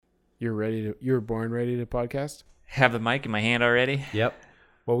You were born ready to podcast? Have the mic in my hand already? Yep.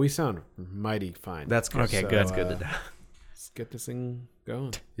 Well, we sound mighty fine. That's good. Okay, So, good. That's good to know. Let's get this thing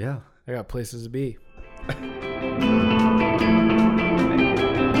going. Yeah. I got places to be.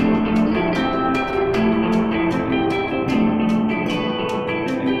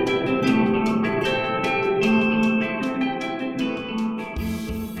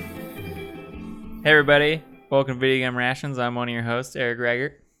 Hey, everybody. Welcome to Video Game Rations. I'm one of your hosts, Eric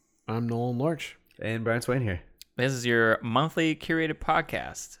Raggart. I'm Nolan Lorch. And Brian Swain here. This is your monthly curated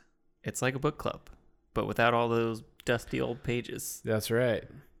podcast. It's like a book club, but without all those dusty old pages. That's right.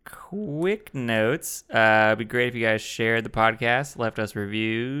 Quick notes. It'd be great if you guys shared the podcast, left us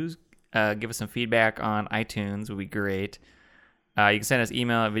reviews, give us some feedback on iTunes would be great. You can send us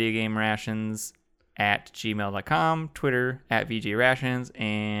email at videogamerations@gmail.com, Twitter at VGRations,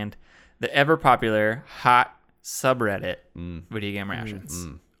 and the ever popular hot subreddit, Video Game Rations.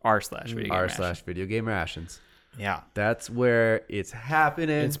 r/Video Game Rations. r/Video Game Rations. Yeah. That's where it's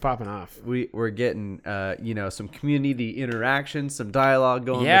happening. It's popping off. We're getting some community interaction, some dialogue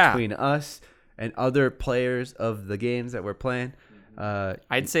going between us and other players of the games that we're playing.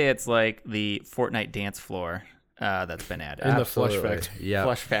 I'd say it's like the Fortnite dance floor that's been added. In the Flush Factory. Yeah.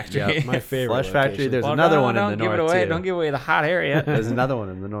 Flush Factory. Yep. My favorite Flush Factory. location. There's Well, another no, one in don't the give north it away. too. Don't give away the hot area. There's another one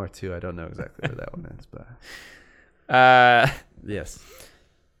in the north too. I don't know exactly where that one is, but yes.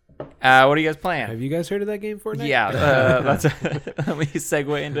 What are you guys playing? Have you guys heard of that game, Fortnite? Yeah, let me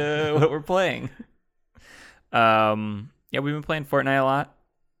segue into what we're playing. Yeah, we've been playing Fortnite a lot.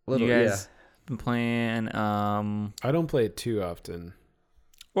 You guys been playing? I don't play it too often.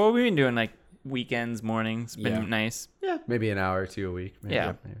 Well, we've been doing like weekends, mornings. Been Yeah. nice. Yeah, maybe an hour or two a week. Maybe.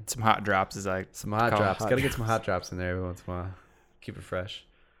 Yeah, Maybe. some hot drops is like Some hot Call it drops. hot Got to get drops. some hot drops in there every once in a while. Keep it fresh.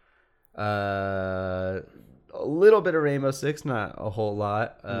 A little bit of Rainbow Six, not a whole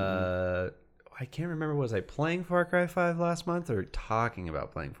lot. I can't remember, was I playing Far Cry 5 last month or talking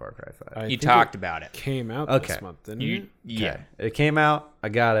about playing Far Cry 5? I you think talked it about it. came out Okay. this month, didn't You it? yeah. Okay. It came out. I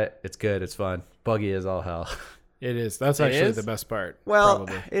got it. It's good. It's fun. Buggy as all hell. It is. That's It actually is? the best part. Well,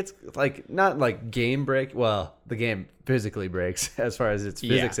 probably. it's like not like game break. Well, the game physically breaks as far as its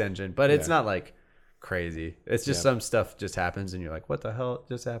Yeah. physics engine, but it's Yeah. not like crazy. It's just some stuff just happens and you're like, what the hell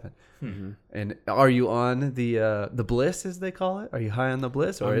just happened? And are you on the bliss, as they call it? Are you high on the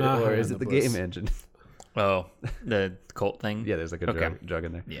bliss, or I'm not high is on it the the bliss. game engine? Oh, the cult thing. Yeah, there's like a Okay. drug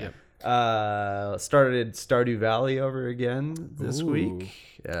in there. Yeah. Started Stardew Valley over again this Ooh. week.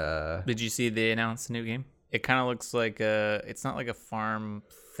 Did you see they announced a new game? It kind of looks like it's not like a farm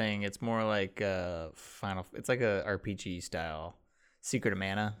thing. It's more like it's like a RPG style Secret of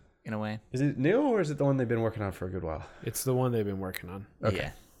Mana in a way. Is it new, or is it the one they've been working on for a good while? It's the one they've been working on. Okay.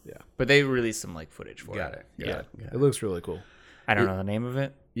 Yeah. Yeah. But they released some like footage for Got it. Yeah. It looks really cool. I don't know the name of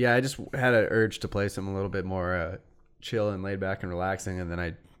it. Yeah, I just had an urge to play something a little bit more chill and laid back and relaxing, and then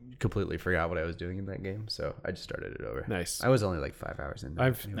I completely forgot what I was doing in that game, so I just started it over. Nice. I was only like 5 hours in.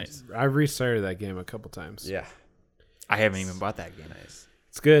 I've restarted that game a couple times. Yeah, I haven't even bought that game. nice.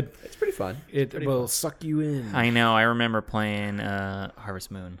 It's good. It's pretty fun. It will suck you in. I know. I remember playing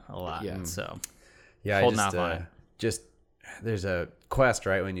Harvest Moon a lot. Yeah. So Yeah, Holding I off on it. just there's a quest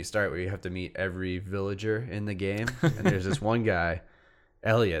right when you start where you have to meet every villager in the game, and there's this one guy,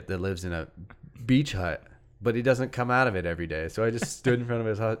 Elliot, that lives in a beach hut, but he doesn't come out of it every day. So I just stood in front of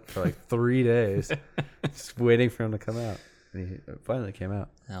his hut for like 3 days, just waiting for him to come out. And he finally came out,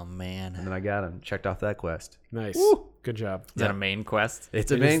 oh man, and then I got him. Checked off that quest. Nice. Good job. is that a main quest?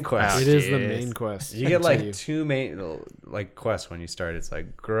 It's a It main is- quest. It is the jeez. main quest. You I get tell like you. 2 main like quests when you start. It's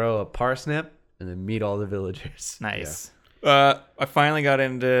like grow a parsnip and then meet all the villagers. Nice. I finally got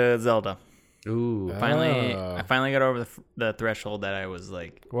into Zelda. Ooh, I finally got over the threshold that I was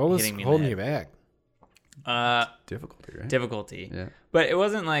like What was hitting me holding in you the back? head. difficulty, right? Difficulty. Yeah. But it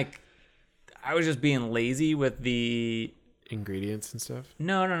wasn't like I was just being lazy with the Ingredients and stuff.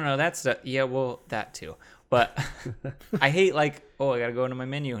 no. That's yeah, well that too. But I hate like I gotta go into my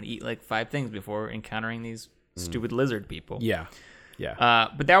menu and eat like 5 things before encountering these stupid lizard people. Yeah. Yeah.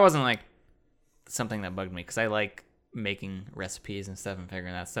 But that wasn't like something that bugged me because I like making recipes and stuff and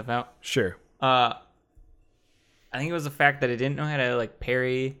figuring that stuff out. Sure. I think it was the fact that I didn't know how to like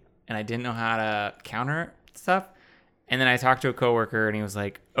parry and I didn't know how to counter stuff. And then I talked to a coworker and he was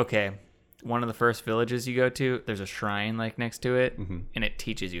like, okay, one of the first villages you go to, there's a shrine like next to it and it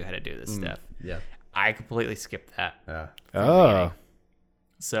teaches you how to do this stuff. Yeah. I completely skipped that. Oh.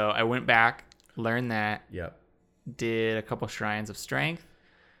 So I went back, learned that, Yep. did a couple shrines of strength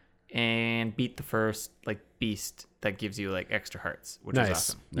and beat the first like beast that gives you like extra hearts, which is Nice.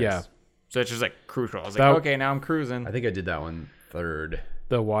 awesome. Yeah. So it's just like crucial. I was That- like, okay, now I'm cruising. I think I did that one third.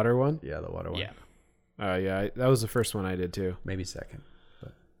 The water one? Yeah, the water one. Yeah. Yeah, that was the first one I did too. Maybe second.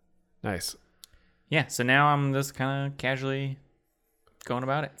 But Nice. Yeah. So now I'm just kind of casually going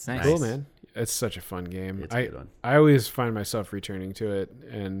about it. It's nice. Cool, man. It's such a fun game. it's a good one. I always find myself returning to it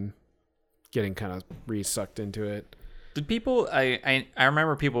and getting kind of re-sucked into it. Did people? I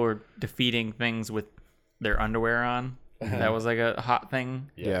remember people were defeating things with their underwear on. That was like a hot thing.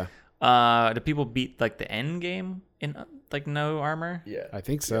 Yeah. Did people beat like the end game in like no armor? Yeah. I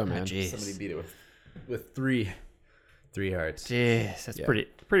think so, man. Jeez. Somebody beat it with three hearts. Jeez, that's Yeah.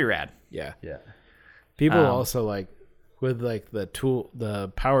 pretty rad. Yeah. Yeah. People also like with like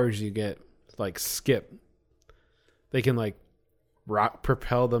the powers you get, like skip. They can like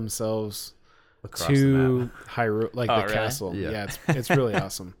propel themselves Across the to map. Hyrule, like Oh, the really? castle. Yeah. Yeah, it's really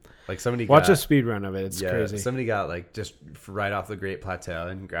awesome. Like somebody Watch got, a speed run of it. It's crazy. Somebody got like just right off the Great Plateau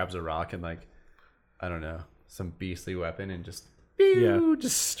and grabs a rock and like, I don't know, some beastly weapon and just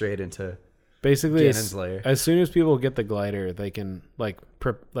just straight into Basically, Ganon's lair. as soon as people get the glider, they can like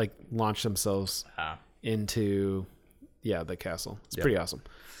launch themselves Ah, into the castle. It's Yep. pretty awesome.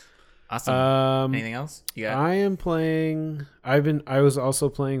 awesome. Anything else? You got? I am playing. I was also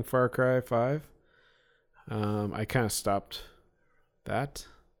playing Far Cry 5. I kind of stopped that.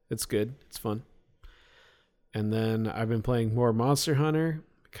 It's good. It's fun. And then I've been playing more Monster Hunter.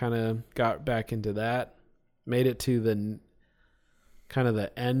 Kind of got back into that. Made it to the kind of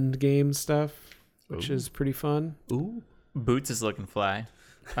the end game stuff, which is pretty fun. Ooh. Boots is looking fly.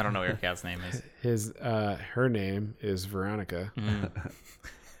 I don't know what your cat's name is. Her name is Veronica. Mm.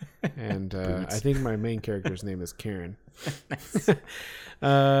 And I think my main character's name is Karen.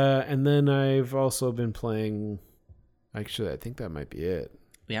 And then I've also been playing. Actually, I think that might be it.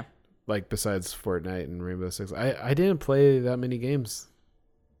 Yeah. Like besides Fortnite and Rainbow Six, I didn't play that many games.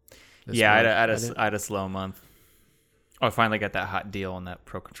 Yeah, I didn't- had a slow month. Oh, I finally got that hot deal on that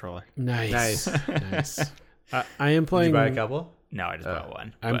Pro Controller. Nice. I am Did playing. you buy a couple? No, I just bought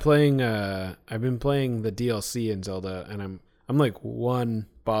one. I'm but- playing. I've been playing the DLC in Zelda, and I'm like one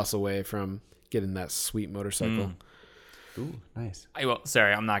boss away from getting that sweet motorcycle. Ooh, nice.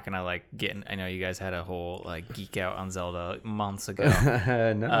 Sorry, I'm not gonna like get. I know you guys had a whole like geek out on Zelda months ago,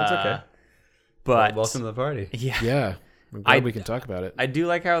 No, it's okay. but Welcome to the party. yeah, Yeah, I'm glad we can talk about it. I do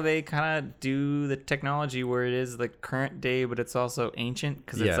like how they kind of do the technology where it is the current day, but it's also ancient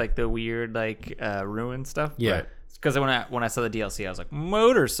because Yeah. it's like the weird like ruin stuff. Yeah. Right. Because when I saw the DLC, I was like,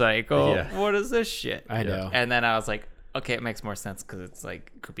 motorcycle. Yeah. What is this shit? I know. And then I was like, okay, it makes more sense because it's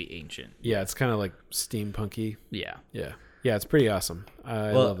like could be ancient. Yeah, it's kind of like steampunky. Yeah. Yeah, it's pretty awesome.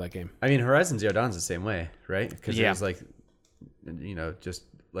 I Well, love that game. I mean, Horizon Zero Dawn's the same way, right? Because Yeah. there's like, just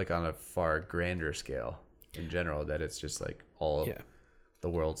like on a far grander scale in general, that it's just like all Yeah. the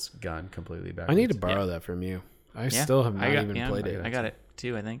world's gone completely back. I need to borrow that from you. I still have not even played it. I got it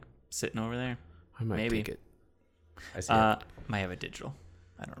too. I think sitting over there. I might maybe. take it. I see. Might have a digital.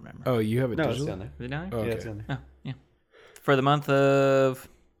 I don't remember. Oh, you have a no, it's digital? down there. Is it down Oh, there? Yeah, okay. it's down there. Oh, yeah. For the month of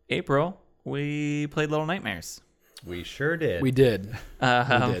April, we played Little Nightmares. We sure did. We did. We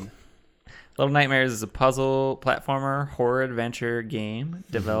did. Little Nightmares is a puzzle platformer horror adventure game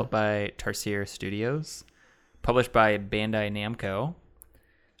developed by Tarsier Studios, published by Bandai Namco.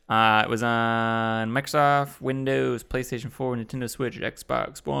 It was on Microsoft, Windows, PlayStation 4, Nintendo Switch,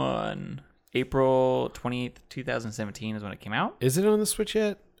 Xbox One. April 20th, 2017 is when it came out. Is it on the Switch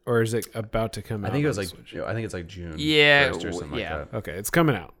yet, or is it about to come out? I think it was on like the Switch? I think it's like June. Yeah, 1st or something yeah. like that. Okay, it's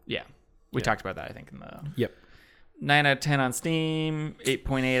coming out. Yeah. We talked about that, I think, in the Yep. 9 out of 10 on Steam,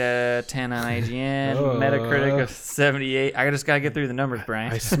 8.8 out of 10 on IGN, Oh. Metacritic of 78. I just got to get through the numbers,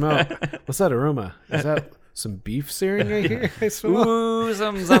 Brian. I smell. What's that aroma? Is that some beef searing right here? I smell. Ooh,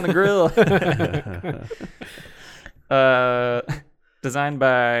 something's on the grill. Designed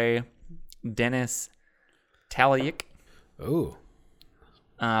by Dennis Talyik. Oh,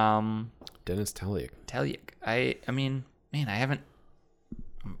 Um, Dennis Talyik. Talyik. I mean, man,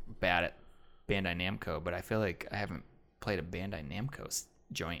 I'm bad at Bandai Namco, but I feel like I haven't played a Bandai Namco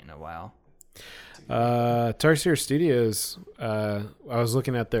joint in a while. Tarsier Studios. I was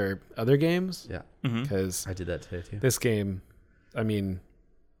looking at their other games Yeah, because I did that today too. this game, I mean,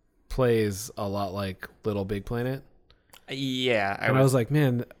 plays a lot like Little Big Planet. Yeah, And I was like,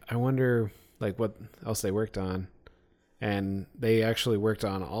 man, I wonder like what else they worked on. And they actually worked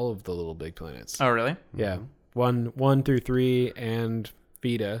on all of the Little Big Planets. Oh, really? Yeah. 1 through 3 and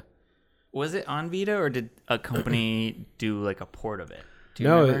Vita. Was it on Vita or did a company do like a port of it? Do you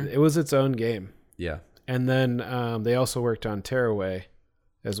No, remember? it was its own game. Yeah, And then they also worked on Tearaway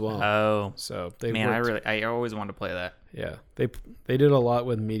as well. Oh, So they man, I always wanted to play that. yeah. They did a lot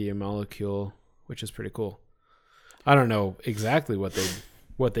with Media Molecule, which is pretty cool. I don't know exactly what they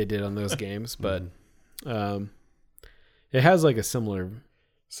what they did on those games, but it has like a similar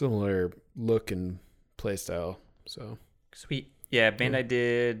look and play style. So Sweet. Yeah, Bandai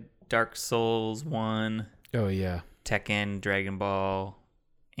did Dark Souls 1, oh yeah, Tekken, Dragon Ball,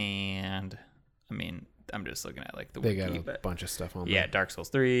 and I mean, I'm just looking at like the they wiki, got a but bunch of stuff on yeah, there. Dark Souls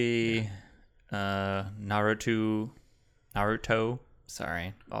 3, Naruto.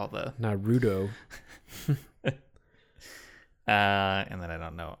 Sorry, all the Naruto. and then I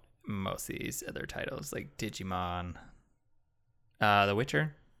don't know most of these other titles like Digimon, The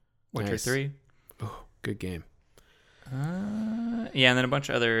Witcher, Witcher Nice. 3. Oh, good game. Yeah, and then a bunch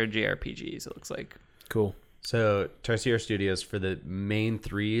of other JRPGs. It looks like. Cool. So Tarsier Studios, for the main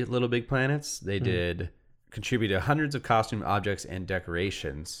 3 Little Big Planets, they did contribute to hundreds of costume objects and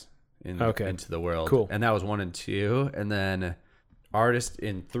decorations into the world. Cool. And that was 1 and 2. And then artist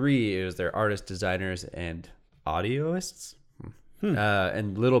in 3, it was their artists, designers, and audioists.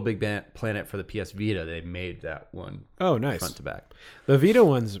 And Little Big Planet for the PS Vita, they made that one Oh, nice. front to back. The Vita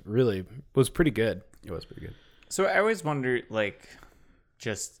one's really was pretty good. It was pretty good. So I always wonder, like,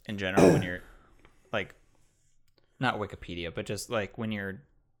 just in general, when you're, like, not Wikipedia, but just like when you're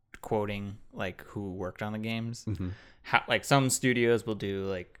quoting like who worked on the games, how like some studios will do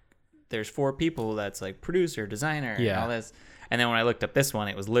like there's 4 people that's like producer, designer, and all this. And then when I looked up this one,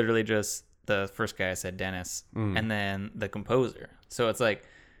 it was literally just the first guy I said, Dennis, and then the composer. So it's like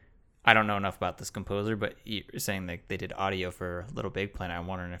I don't know enough about this composer, but you're saying like they did audio for Little Big Planet. I'm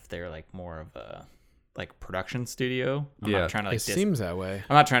wondering if they're like more of a like production studio. I'm not trying to like It seems that way.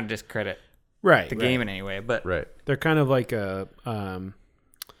 I'm not trying to discredit Right. the game in any way, but Right. They're kind of like a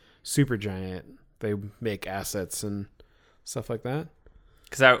super giant. They make assets and stuff like that.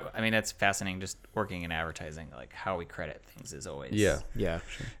 because I mean that's fascinating. Just working in advertising, like how we credit things is always Yeah.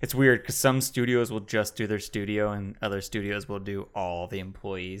 It's weird because some studios will just do their studio, and other studios will do all the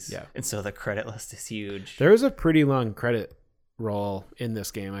employees. Yeah. and so the credit list is huge. There was a pretty long credit roll in this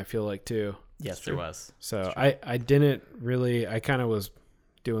game, I feel like, too. Yes, there was. So I didn't really, I kind of was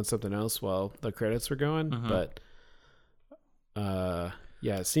doing something else while the credits were going, but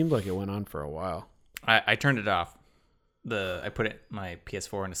yeah, it seemed like it went on for a while. I turned it off. I put my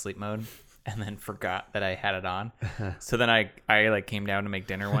PS4 into sleep mode and then forgot that I had it on. So then I like came down to make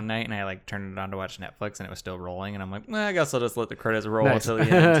dinner one night and I like turned it on to watch Netflix and it was still rolling and I'm like, I guess I'll just let the credits roll Nice. until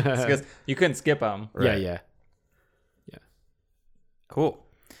the end because you couldn't skip them. Yeah, yeah. Cool.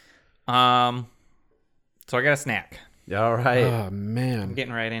 So I got a snack. All right. Oh, I'm man.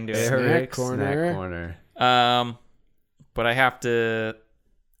 getting right into it. Eric's corner. Snack corner. But I have to.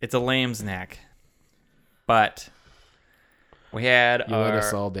 It's a lame snack. But we had You let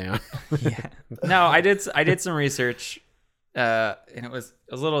us all down. yeah. No, I did some research, and it was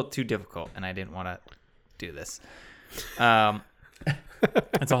a little too difficult, and I didn't want to do this.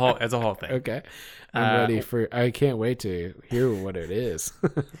 It's a whole thing. Okay. I'm ready for, I can't wait to hear what it is.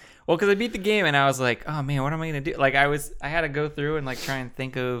 Well, because I beat the game and I was like, oh man, what am I gonna do? Like I had to go through and like try and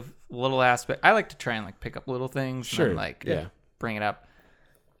think of little aspects. I like to try and like pick up little things, Sure, and then, like yeah. bring it up.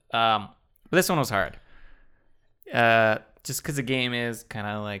 But this one was hard. Just because the game is kind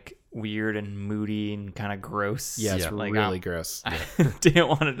of like weird and moody and kind of gross. Yeah, it's like, really gross. I didn't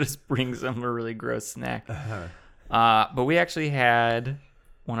want to just bring some really gross snack. But we actually had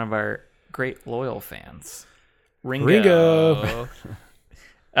one of our great loyal fans, Ringo.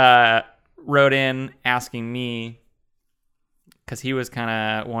 Wrote in asking me because he was kind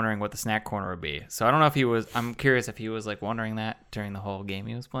of wondering what the snack corner would be. So I don't know if he was. I'm curious if he was like wondering that during the whole game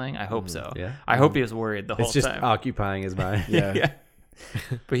he was playing. I hope so. Yeah. I hope he was worried the whole It's just time. occupying his mind. Yeah.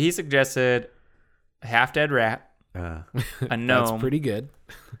 But he suggested a half-dead rat, a That's gnome, pretty good.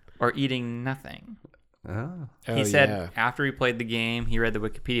 or eating nothing. Oh. He said after he played the game, he read the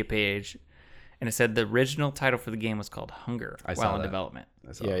Wikipedia page, and it said the original title for the game was called Hunger I saw while in that. development.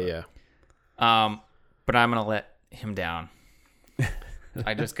 I saw Yeah, that. yeah. But I'm gonna let him down.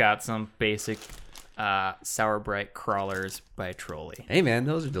 I just got some basic Sour Bright crawlers by Trolley, Hey man,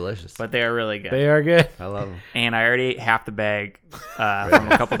 those are delicious. but they are really good. They are good. I love them. And I already ate half the bag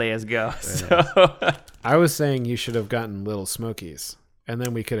from a couple days ago. So I was saying you should have gotten Little Smokies, and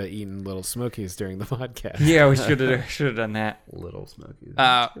then we could have eaten Little Smokies during the podcast. yeah, we should have done that. Little Smokies.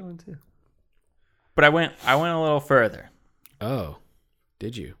 Uh, That's a good one too. But I went a little further. Oh,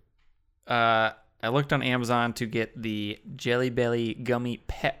 did you? I looked on Amazon to get the Jelly Belly Gummy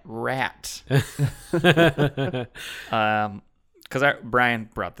Pet Rat. Because Brian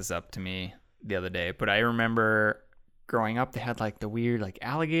brought this up to me the other day, but I remember growing up, they had like the weird like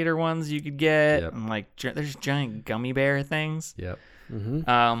alligator ones you could get, Yep. and like there's giant gummy bear things. Yep. Mm-hmm.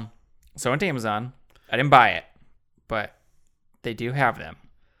 So I went to Amazon. I didn't buy it, but they do have them.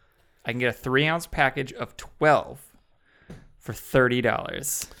 I can get a 3-ounce package of 12 for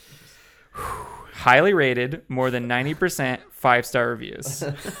 $30. Highly rated, more than 90% 5-star reviews.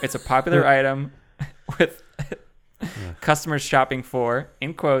 It's a popular item with customers shopping for,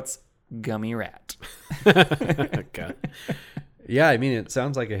 in quotes, gummy rat. God. Yeah, I mean, it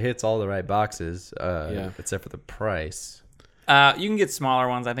sounds like it hits all the right boxes, Yeah. except for the price. You can get smaller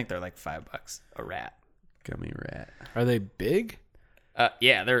ones. I think they're like $5 a rat. Gummy rat. Are they big?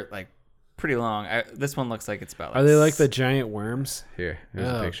 Yeah, they're like pretty long. This one looks like it's about. Are they like the giant worms? Here's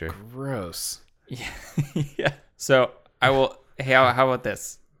a picture. Gross. Yeah. Yeah. So I will. Hey, how about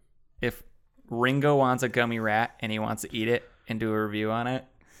this? If Ringo wants a gummy rat and he wants to eat it and do a review on it,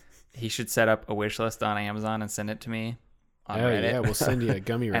 he should set up a wish list on Amazon and send it to me on Reddit. Yeah, we'll send you a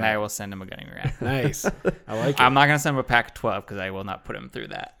gummy rat. And I will send him a gummy rat. Nice. I like it. I'm not gonna send him a pack of 12 because I will not put him through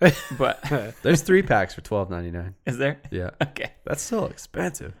that. But There's 3 packs for $12.99. is there? Yeah. Okay. That's still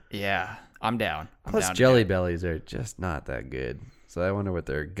expensive. Yeah, I'm down. Plus, down to Jelly do it. Bellies are just not that good. So I wonder what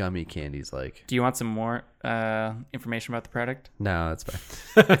their gummy candy's like. Do you want some more information about the product? No, that's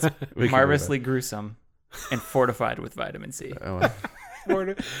fine. We can Marvelously gruesome and fortified with vitamin C. move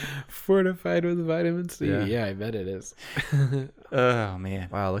on. Fortified with vitamin C. Yeah. Yeah, I bet it is. Oh man.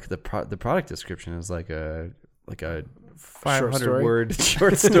 Wow, look at the product description is like a 500 story? word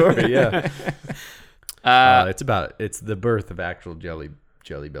short story. Yeah. It's the birth of actual Jelly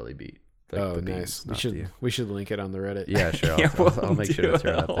Belly Beat. Like Oh, the nice. beans, We not We should link it on the Reddit. Yeah, sure. Yeah, I'll make sure to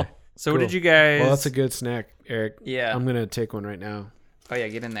throw it out there. So what Cool. did you guys? Well, that's a good snack, Eric. Yeah. I'm gonna take one right now. Oh yeah,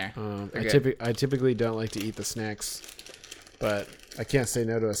 get in there. I They're good. typically don't like to eat the snacks, but I can't say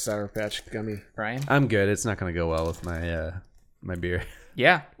no to a Sour Patch gummy. Ryan? I'm good. It's not going to go well with my my beer.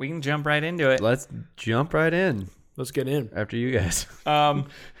 Yeah, we can jump right into it. Let's jump right in Let's get in. after you guys. After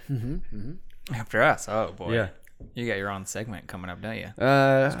us. Oh boy. Yeah. You got your own segment coming up, don't you?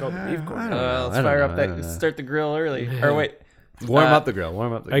 It's called the beef corner. Let's fire up that. Start the grill early. Or wait, Warm up the grill.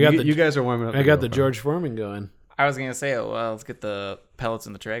 Warm up the I got you guys are warming up. I got the grill. George Foreman going. I was gonna say, well, let's get the pellets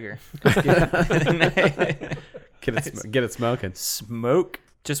in the Traeger. Get it smoking. Smoke.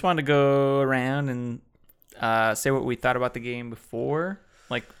 Just wanted to go around and say what we thought about the game before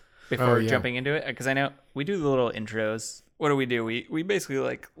yeah. jumping into it, because I know we do the little intros. What do? We basically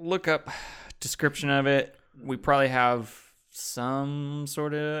like look up description of it. We probably have some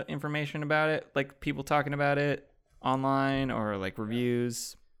sort of information about it, like people talking about it online or like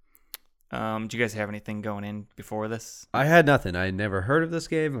reviews. Do you guys have anything going in before this? I had nothing. I had never heard of this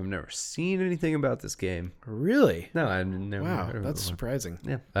game. I've never seen anything about this game. Really? No, I've never Wow, heard of it that's before. surprising.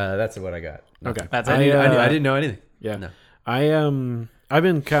 Yeah. That's what I got. Okay. That's I, it. I didn't know anything. Yeah. No. I've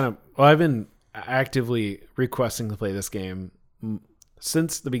been actively requesting to play this game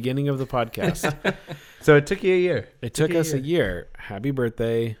since the beginning of the podcast. So it took you a year. It took us a year. Happy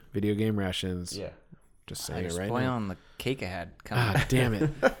birthday, Video Game Rations. Yeah. Just You're saying it right now. spoiling the cake I had coming. Ah, damn it.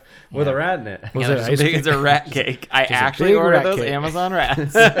 With a rat in it. Was Yeah, it there's ice a big, cream? it's a rat cake. I Just a actually big ordered rat those cake. Amazon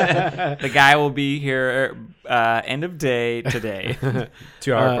rats. The guy will be here end of day today.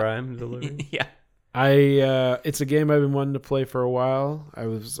 2-hour Prime delivery. Yeah. It's a game I've been wanting to play for a while. I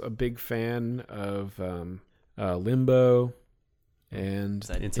was a big fan of Limbo and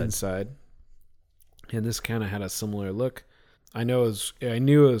Inside. And this kind of had a similar look. I knew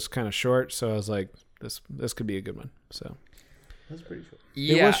it was kind of short, so I was like, this could be a good one. So That's pretty cool.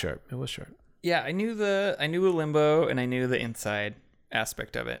 it was short. It was short. Yeah, I knew the Limbo and I knew the Inside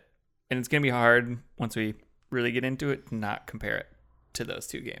aspect of it. And it's gonna be hard once we really get into it to not compare it to those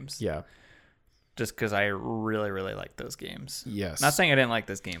two games. Yeah. Just because I really, really like those games. Yes. Not saying I didn't like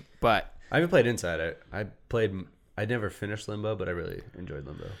this game, but I haven't played Inside. I never finished Limbo, but I really enjoyed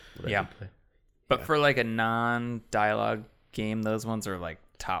Limbo. what I Yeah. did play. But for like a non-dialogue game, those ones are like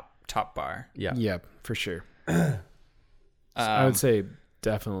top bar. Yeah. Yeah, for sure. I would say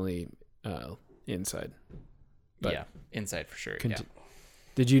definitely Inside. But yeah, Inside for sure. Conti- Yeah.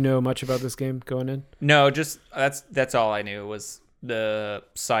 Did you know much about this game going in? No, just that's all I knew was the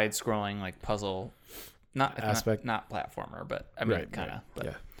side-scrolling like puzzle, Aspect. not platformer, but I mean Right, kind of. right. But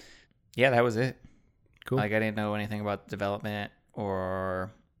Yeah. yeah, that was it. Cool. Like I didn't know anything about development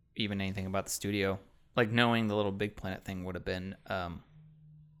or even anything about the studio. Like knowing the Little Big Planet thing would have been a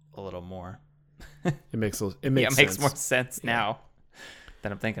little more. It makes Yeah, it makes makes sense. more sense now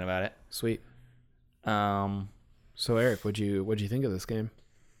that I'm thinking about it. Sweet. I So Eric, what'd you think of this game?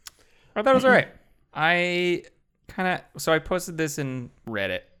 thought it was all right. I posted this in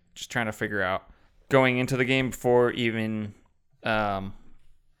Reddit, just trying to figure out going into the game before even.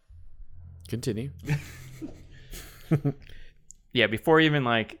 Continue. Yeah, before even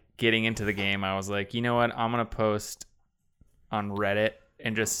like getting into the game, I was like, you know what? I'm gonna post on Reddit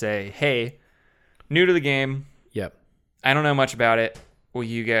and just say, hey, new to the game. Yep. I don't know much about it. Will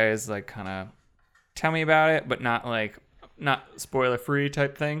you guys like kind of tell me about it, but not spoiler free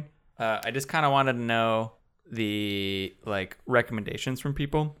type thing? I just kind of wanted to know the like recommendations from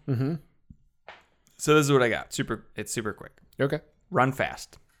people. Mm-hmm. So this is what I got. It's super quick. Okay. Run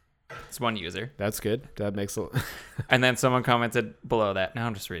fast. It's one user. That's good. That makes a And then someone commented below that. Now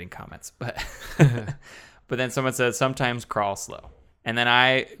I'm just reading comments, but but then someone said sometimes crawl slow. And then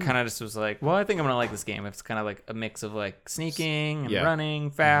I kind of just was like, well, I think I'm gonna like this game. It's kind of like a mix of like sneaking and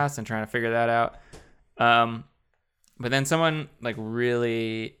running fast and trying to figure that out. But then someone like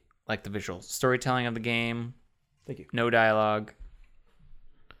really liked the visual storytelling of the game. Thank you. No dialogue.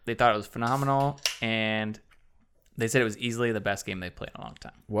 They thought it was phenomenal, and they said it was easily the best game they played in a long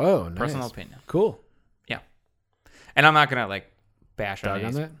time. Whoa, nice. Personal opinion. Cool. Yeah. And I'm not gonna like bash Dog on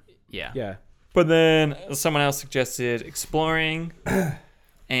on that? Yeah. Yeah. But then someone else suggested exploring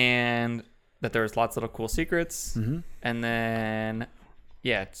and that there was lots of little cool secrets. Mm-hmm. And then,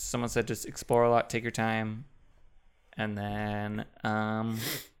 yeah, someone said just explore a lot, take your time. And then,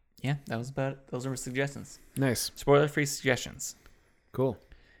 yeah, that was about it. Those are my suggestions. Nice. Spoiler-free suggestions. Cool.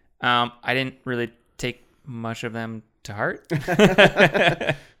 I didn't really take much of them to heart.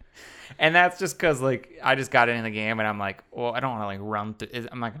 And that's just because, like, I just got into the game and I'm like, well, I don't want to, like, run through.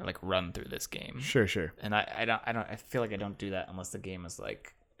 I'm not going to, like, run through this game. Sure, sure. And I feel like I don't do that unless the game is,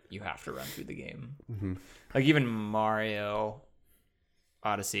 like, you have to run through the game. Mm-hmm. Like, even Mario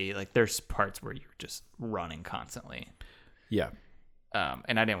Odyssey, like, there's parts where you're just running constantly. Yeah.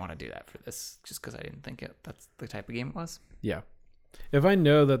 And I didn't want to do that for this just because I didn't think that's the type of game it was. Yeah. If I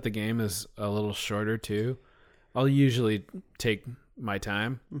know that the game is a little shorter too, I'll usually take my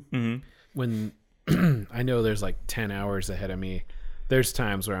time. Mm-hmm. When I know there's like 10 hours ahead of me, there's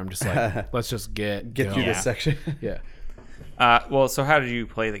times where I'm just like, let's just get through going. this section. Yeah. Well, so how did you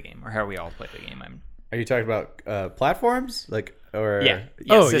play the game, or how we all play the game? Are you talking about platforms, like, or Yeah.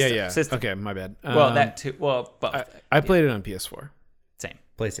 Oh, system, yeah. System. Okay, my bad. Well, that too. Well, both. I played it on PS4. Same.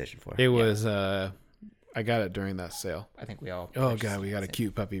 PlayStation 4? It was, I got it during that sale. I think we all. Oh, God, we got a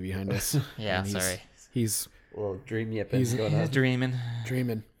cute puppy behind us. Yeah, And sorry. He's A little dream yipping He's- going on. Dreaming.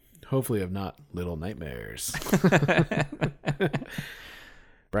 dreaming. Hopefully of not little nightmares.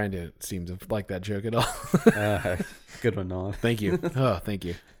 Brian didn't seem to like that joke at all. Good one, Nolan. Thank you. Oh, thank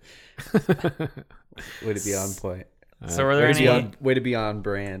you. Way to be on point. So were there Way to be any? way to be on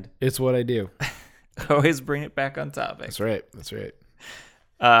brand. It's what I do. Always bring it back on topic. That's right. That's right.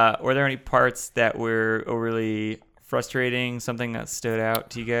 Were there any parts that were overly frustrating? Something that stood out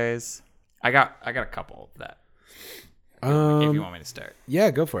to you guys? I got a couple of that. If you want me to start.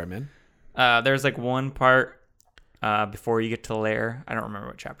 Yeah, go for it, man. There's like one part before you get to the lair. I don't remember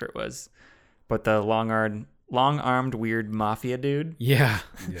what chapter it was, but the long-armed weird mafia dude, Yeah.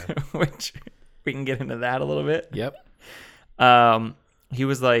 Yeah. which we can get into that a little bit. Yep. He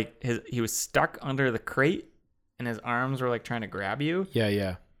was like he was stuck under the crate, and his arms were like trying to grab you, Yeah,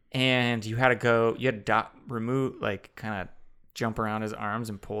 yeah. and you had to remove, like, kind of jump around his arms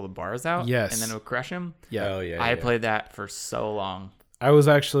and pull the bars out. Yes. And then it would crush him. Yeah. Oh yeah. I yeah. played that for so long. I was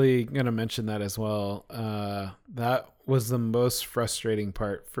actually going to mention that as well. That was the most frustrating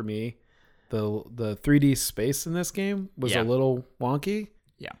part for me. The 3D space in this game was Yeah. a little wonky.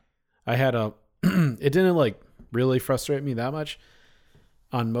 Yeah. I had it didn't like really frustrate me that much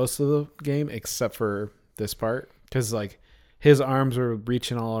on most of the game except for this part, because like his arms were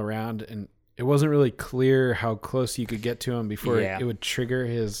reaching all around and it wasn't really clear how close you could get to him before Yeah. it would trigger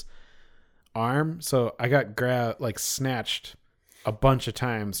his arm. So I got snatched a bunch of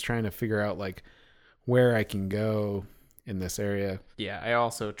times trying to figure out like where I can go in this area. Yeah, I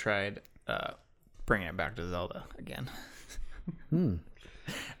also tried bringing it back to Zelda again.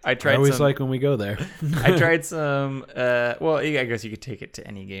 I I tried always some, like when we go there. I tried some well, I guess you could take it to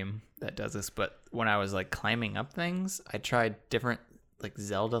any game that does this, but when I was like climbing up things, I tried different like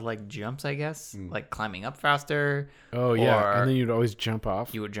Zelda like jumps, I guess, like climbing up faster. Oh yeah, Or and then you'd always jump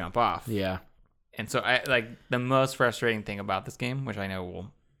off. you would jump off. Yeah. And so I like the most frustrating thing about this game, which I know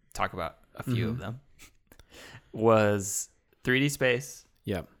we'll talk about a few of them, was 3D space,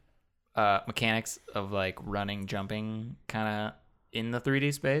 Yep. mechanics of like running, jumping kind of in the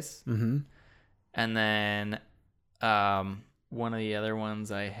 3D space. Mm-hmm. And then one of the other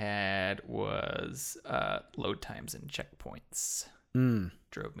ones I had was load times and checkpoints.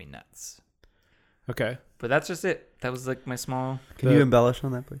 Drove me nuts. Okay. But that's just it. That was like my small... Can you embellish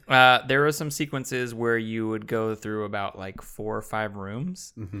on that, please? There were some sequences where you would go through about like 4 or 5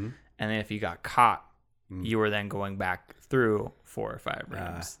 rooms. Mm-hmm. And then if you got caught, you were then going back through 4 or 5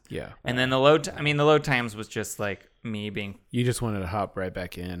 rooms. Yeah. And then the load times was just like me being You just wanted to hop right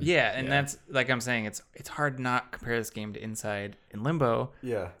back in. yeah, and that's like I'm saying, it's hard to not compare this game to Inside and Limbo.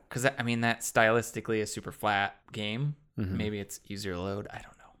 Yeah. Because I mean that stylistically a super flat game. Maybe it's easier to load. I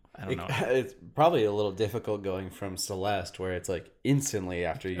don't know. It's probably a little difficult going from Celeste, where it's like instantly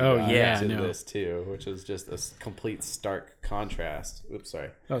after you Oh, got yeah, to no. this too, which is just a complete stark contrast. Oops, sorry.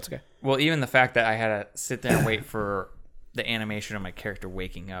 Oh, it's okay. Well, even the fact that I had to sit there and wait for the animation of my character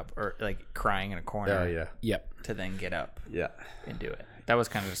waking up or like crying in a corner Oh yeah, Yep. to then get up yeah. and do it. That was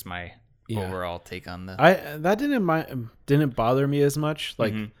kind of just my overall take on the. That didn't bother me as much,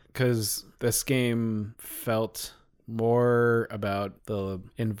 like because this game felt more about the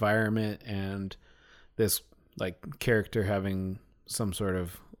environment and this like character having some sort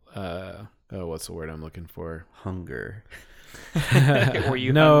of what's the word I'm looking for? Hunger. Were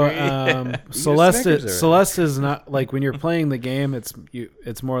you No, hungry? Celeste. Snickers already. Celeste is not like when you're playing the game.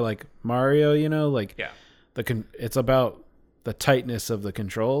 It's more like Mario. You know, like Yeah. It's about the tightness of the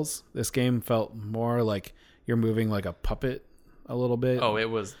controls. This game felt more like you're moving like a puppet a little bit. Oh, it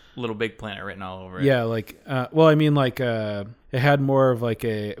was Little Big Planet written all over it. Yeah, like well, I mean, like it had more of like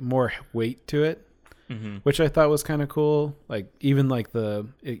a more weight to it, which I thought was kind of cool. Like even like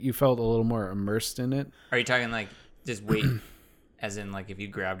you felt a little more immersed in it. Are you talking like just weight, as in like if you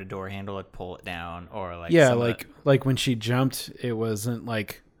grabbed a door handle, it'd pull it down, or like Yeah, some of like when she jumped, it wasn't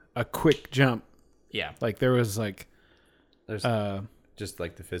like a quick jump. yeah. Like there was like There's just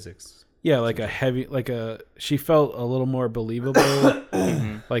like the physics. yeah, like a heavy she felt a little more believable,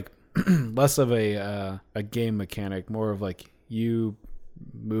 like less of a game mechanic, more of like you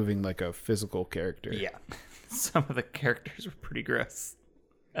moving like a physical character. Yeah. Some of the characters were pretty gross.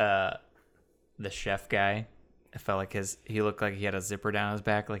 The chef guy, I felt like he looked like he had a zipper down his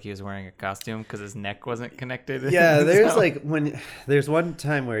back, like he was wearing a costume because his neck wasn't connected. Yeah, there's So- like there's one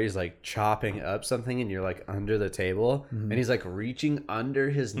time where he's like chopping up something and you're like under the table and he's like reaching under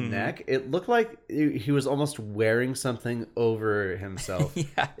his neck. It looked like he was almost wearing something over himself.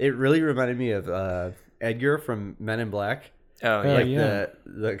 Yeah. It really reminded me of Edgar from Men in Black. Oh yeah.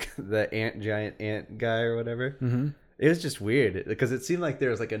 Like yeah. the giant ant guy or whatever. Mm-hmm. It was just weird because it seemed like there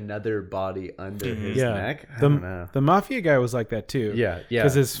was like another body under his Yeah, neck. I don't know. the mafia guy was like that too. Yeah, yeah.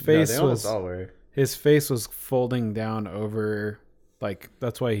 because his No, face they almost was all were. his face was folding down over, like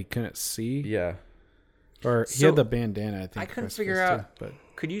that's why he couldn't see. Yeah. Or he So, had the bandana. I think I couldn't across his figure face, out- too, but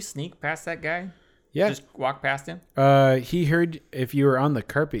Could you sneak past that guy? yeah, Just walk past him? he heard if you were on the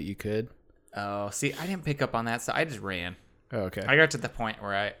carpet, you could. Oh, see, I didn't pick up on that, so I just ran. Oh, okay. I got to the point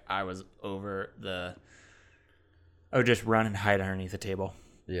where I was over I would just run and hide underneath the table.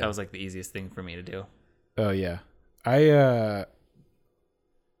 Yeah. That was like the easiest thing for me to do. Oh yeah,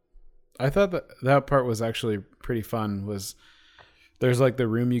 I thought that part was actually pretty fun. Was there's like the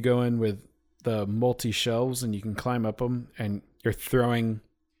room you go in with the multi shelves and you can climb up them and you're throwing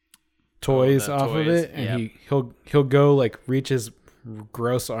toys the off of toys, it and yep. he'll go like reach his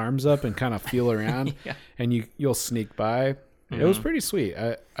gross arms up and kind of feel around Yeah. and you'll sneak by. It was pretty sweet.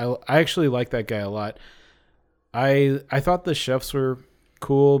 I actually like that guy a lot. I thought the chefs were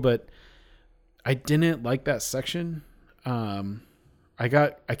cool, but I didn't like that section. I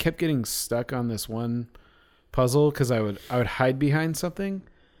kept getting stuck on this one puzzle because I would hide behind something,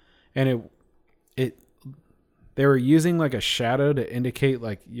 and they were using like a shadow to indicate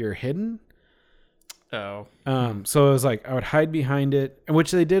like you're hidden. Oh. So it was like I would hide behind it,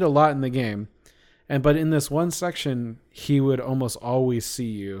 which they did a lot in the game, but in this one section he would almost always see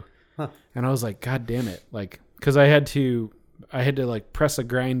you, and I was like, God damn it, like because I had to like press a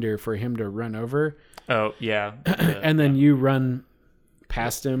grinder for him to run over. Oh, yeah. And then you run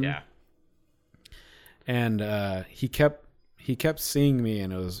past him. Yeah. And he kept seeing me,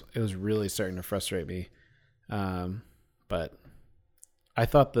 and it was really starting to frustrate me. But I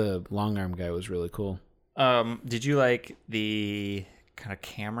thought the long arm guy was really cool. Did you like the kind of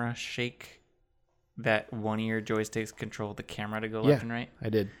camera shake that one of your joysticks controlled the camera to go left and right? I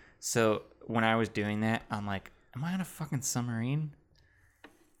did. So when I was doing that, I'm like, am I on a fucking submarine?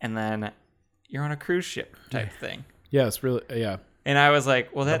 And then you're on a cruise ship type thing. Yeah, it's really And I was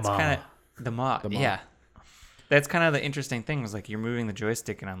like, well, that's Maw. kind of the Maw. Yeah. That's kind of the interesting thing was like you're moving the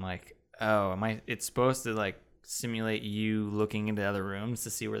joystick and I'm like, oh, it's supposed to like simulate you looking into other rooms to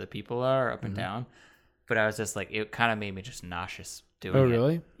see where the people are up and down. But I was just like, it kind of made me just nauseous doing it. Oh,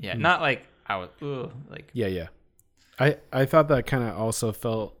 really? Yeah. Not like I was, like, Yeah. I thought that kind of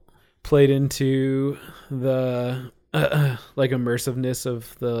also played into the like immersiveness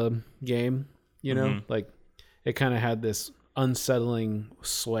of the game, you know? Like it kind of had this unsettling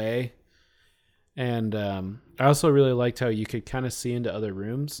sway. And I also really liked how you could kind of see into other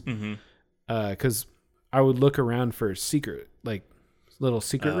rooms. Because I would look around for little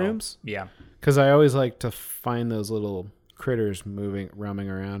secret rooms, Yeah. because I always like to find those little critters roaming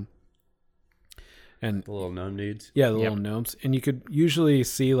around. And The little gnome dudes. yeah, the little gnomes, and you could usually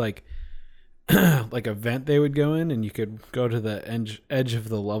see like like a vent they would go in, and you could go to the edge of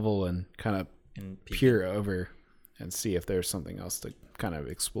the level and kind of And peer over and see if there's something else to kind of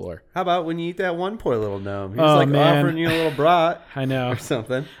explore. How about when you eat that one poor little gnome? He's Oh, like man. offering you a little brat I know, or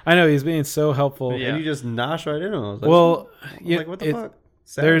something. I know, he's being so helpful. Yeah. And you just nosh right into him. I was like, Well, I'm you- like, what the fuck?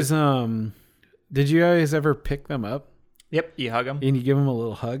 Sad. there's did you guys ever pick them up Yep. You hug them. and you give them a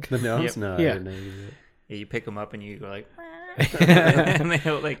little hug? the gnomes? Yep. No, Yeah. I didn't know you did it. Yeah, you pick them up and you go like, and they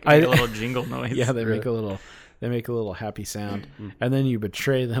like make a little jingle noise. Yeah, they Really? make a little happy sound, and then you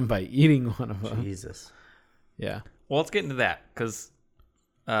betray them by eating one of them. Jesus. Yeah. Well, let's get into that because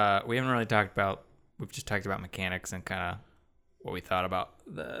we haven't really talked about. We've just talked about mechanics and kind of what we thought about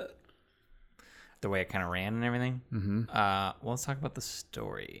the way it kind of ran and everything. Mm-hmm. Well, let's talk about the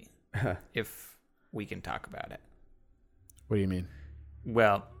story, if we can talk about it. What do you mean?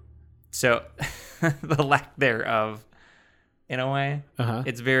 Well, so the lack thereof, in a way,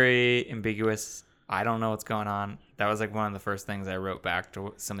 it's very ambiguous. I don't know what's going on. That was like one of the first things I wrote back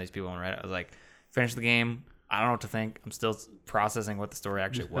to some of these people on Reddit. I was like, finish the game. I don't know what to think. I'm still processing what the story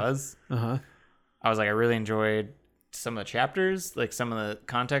actually was. Uh-huh. I was like, I really enjoyed some of the chapters, like some of the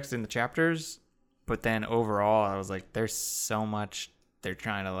context in the chapters. But then overall, I was like, there's so much they're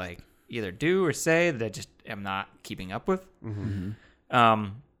trying to like either do or say that I just am not keeping up with. Mm-hmm.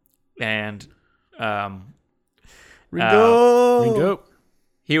 Ringo.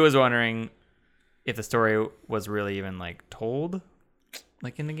 He was wondering if the story was really even like told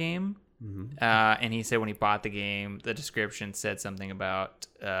like in the game. And he said when he bought the game, the description said something about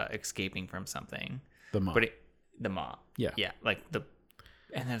escaping from something. The mom. But the maw. Yeah. Yeah. Like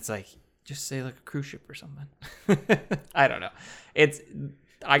and then it's like, just say like a cruise ship or something. I don't know.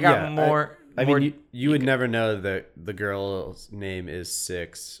 I got more. I more- mean, you would never know that the girl's name is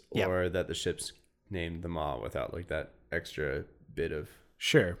Six Yep. or that the ship's named the Maw without like that extra bit of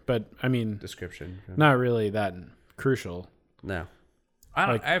Sure, but I mean, description. not really that crucial. No.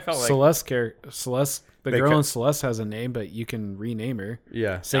 I felt like Celeste, the They girl co- in Celeste has a name, but you can rename her.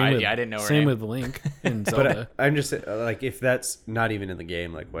 Yeah. Same I with didn't know her same name. with Link in But Zelda. I'm just like, if that's not even in the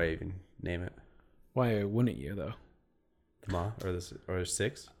game, like, why even name it Why wouldn't you though? the Maw or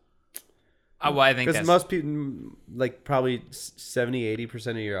Six? well, I think Because that's most people, like, probably 70-80%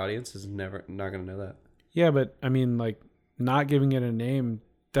 of your audience is not going to know that. Yeah, but I mean, like, not giving it a name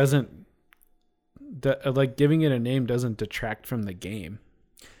doesn't. Like giving it a name doesn't detract from the game.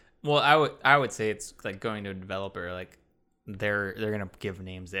 Well, I would say it's like going to a developer, like they're gonna give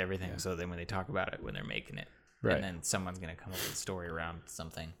names to everything, so then when they talk about it when they're making it, Right. and then someone's gonna come up with a story around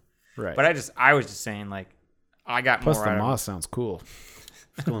something. Right. But I was just saying like I got Plus, more the out moss sounds cool.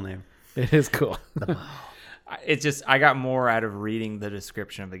 Cool name. It is cool. it's just I got more out of reading the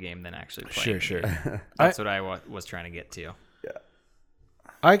description of the game than actually playing. Sure. the game. That's what I was trying to get to.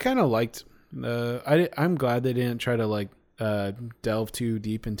 I kind of liked. I'm glad they didn't try to like delve too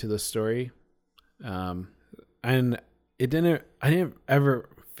deep into the story, and it didn't. I didn't ever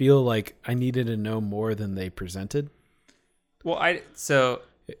feel like I needed to know more than they presented. Well, I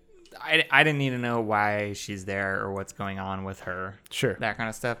didn't need to know why she's there or what's going on with her. Sure. That kind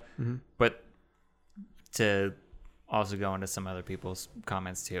of stuff. Mm-hmm. But to also go into some other people's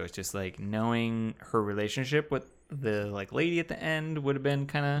comments too, it's just like knowing her relationship with the like lady at the end would have been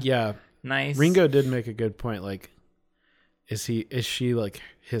kind of Yeah. nice. Ringo did make a good point. Like, is she like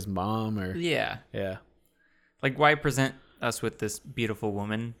his mom or? Yeah. Yeah. Like, why present us with this beautiful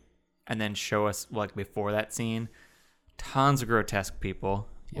woman and then show us like before that scene tons of grotesque people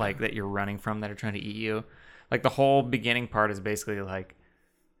like that you're running from that are trying to eat you. Like the whole beginning part is basically like,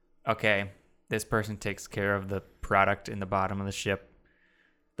 okay, this person takes care of the product in the bottom of the ship.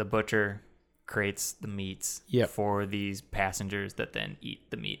 The butcher creates the meats for these passengers that then eat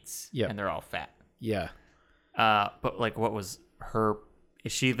the meats. And they're all fat. Yeah. But like, what was her?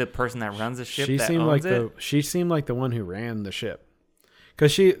 Is she the person that runs the ship? She that seemed owns like it? she seemed like the one who ran the ship.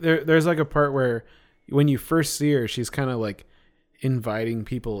 Cause there's like a part where when you first see her, she's kind of like inviting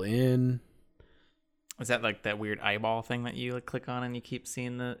people in. Is that like that weird eyeball thing that you like click on and you keep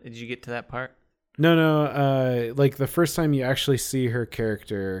seeing did you get to that part? No. Like the first time you actually see her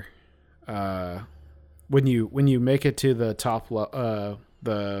character, when you make it to the top,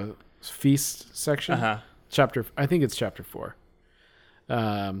 the feast section, chapter, I think it's chapter 4.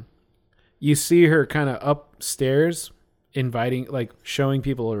 You see her kind of upstairs, inviting, like showing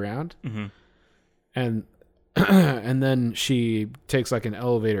people around, and and then she takes like an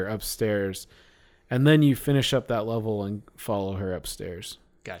elevator upstairs, And then you finish up that level and follow her upstairs.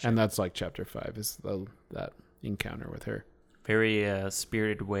 Gotcha. And that's like chapter 5 is that encounter with her. Very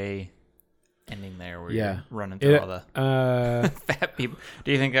Spirited Way ending there where Yeah. you're running through all the fat people.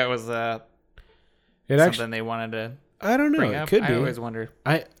 Do you think that was it something actually, they wanted to I don't know. bring It up? could I be. always wonder.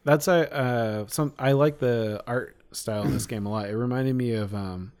 I like the art style in this game a lot. It reminded me of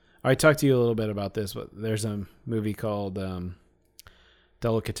I talked to you a little bit about this, but there's a movie called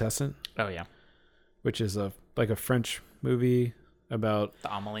Delicatessen, Oh, yeah. which is a French movie about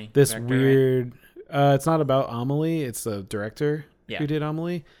The Amelie. this director, right? weird it's not about Amelie, it's the director Yeah. who did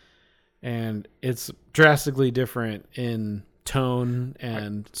Amelie, and it's drastically different in tone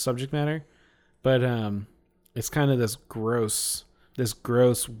and subject matter, but it's kind of this gross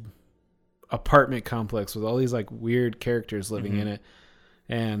apartment complex with all these like weird characters living in it.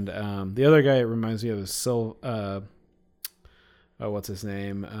 And the other guy it reminds me of is what's his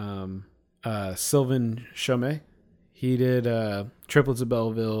name? Sylvain Chomet. He did Triplets of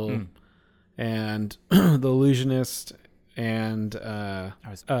Belleville and The Illusionist, and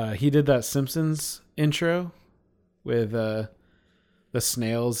he did that Simpsons intro with the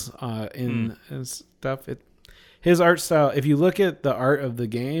snails in and stuff. His art style, if you look at the art of the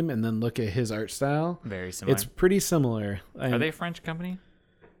game and then look at his art style, Very similar. it's pretty similar. Are they a French company?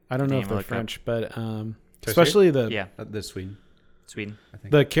 I don't know Name if they're look up. French, but Story? especially the Yeah. The Sweden. Sweden. I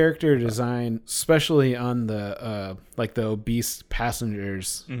think. the character design, especially on the like the obese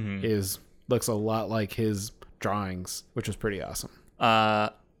passengers, looks a lot like his drawings, which was pretty awesome. I'm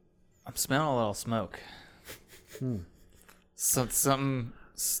smelling a little smoke. Something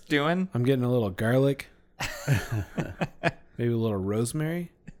stewing. I'm getting a little garlic, maybe a little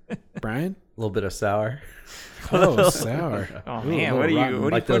rosemary. Brian, A little bit of sour. oh sour. Oh Ooh, a man, little what are you rotten.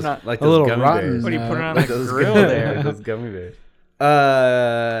 what are you putting on? like A little gummy rotten. bears. What are you putting on Like the those grill gummy there? bears, those gummy bears.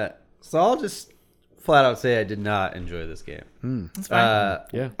 So I'll just flat out say I did not enjoy this game. That's fine.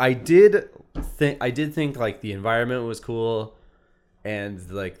 Yeah. I did think like the environment was cool, and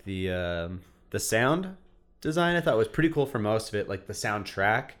like the sound design I thought was pretty cool for most of it. Like the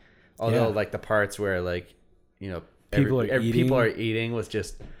soundtrack, although Yeah. like the parts where like People are eating was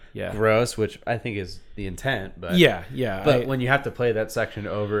just Yeah. gross, which I think is the intent. But Yeah. but when you have to play that section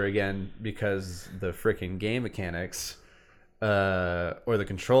over again because the freaking game mechanics or the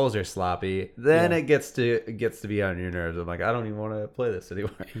controls are sloppy, then Yeah. it gets to be on your nerves. I'm like, I don't even want to play this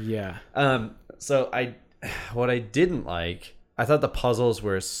anymore. yeah. So what I didn't like, I thought the puzzles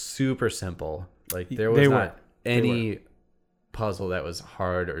were super simple. Like there was They not were. any puzzle that was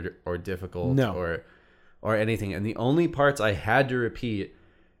hard or difficult No. or anything. And the only parts I had to repeat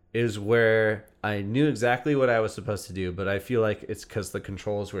is where I knew exactly what I was supposed to do, but I feel like it's because the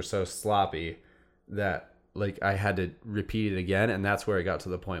controls were so sloppy that like I had to repeat it again, and that's where it got to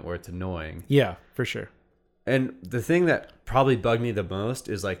the point where it's annoying. Yeah, for sure. And the thing that probably bugged me the most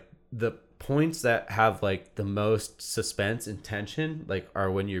is like the points that have like the most suspense and tension like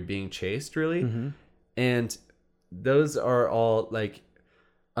are when you're being chased, really. And those are all like,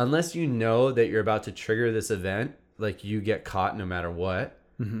 unless you know that you're about to trigger this event, like you get caught no matter what.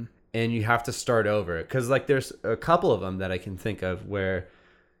 And you have to start over, because like there's a couple of them that I can think of where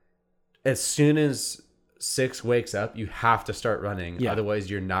as soon as 6 wakes up, you have to start running. Yeah.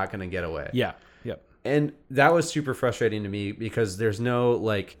 Otherwise you're not going to get away. Yeah. Yep. And that was super frustrating to me because there's no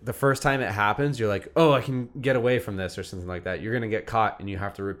like the first time it happens, you're like, oh, I can get away from this or something like that. You're going to get caught and you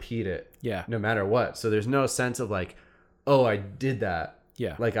have to repeat it Yeah. no matter what. So there's no sense of like, oh, I did that.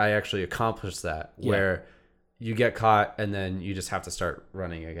 Yeah. Like I actually accomplished that, Yeah. where you get caught and then you just have to start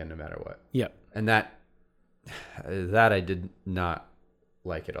running again no matter what. Yep. And that I did not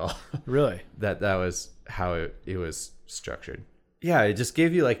like at all. Really? that was how it was structured. Yeah, it just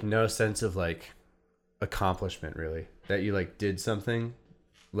gave you like no sense of like accomplishment, really, that you like did something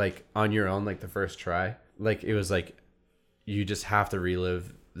like on your own, like the first try. Like it was like you just have to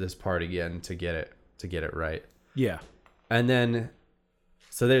relive this part again to get it right. Yeah. And then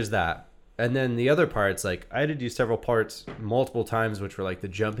so there's that. And then the other parts, like I had to do several parts multiple times, which were like the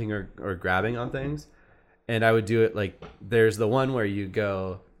jumping or grabbing on things. And I would do it like there's the one where you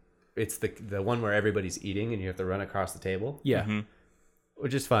go, it's the one where everybody's eating and you have to run across the table. Yeah.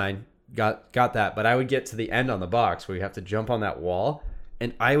 Which is fine. Got that. But I would get to the end on the box where you have to jump on that wall,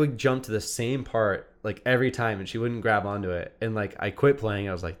 and I would jump to the same part like every time, and she wouldn't grab onto it. And like I quit playing.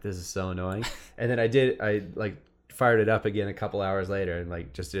 I was like, this is so annoying. And then I like fired it up again a couple hours later and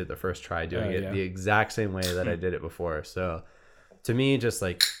like just did it the first try, doing it the exact same way that I did it before. So to me, just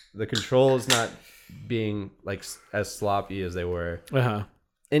like the controls not being like as sloppy as they were. Uh-huh.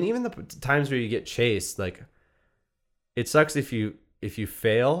 And even the times where you get chased, like it sucks if you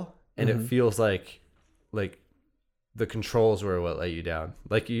fail and it feels like like the controls were what let you down.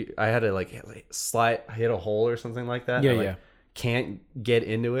 Like I had to like hit a hole or something like that. Yeah, I, like, yeah. Can't get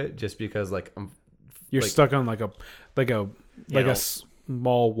into it just because like I'm You're like- stuck on like a Yeah.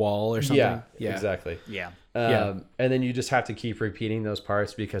 small wall or something. yeah, exactly. Yeah. Yeah. And then you just have to keep repeating those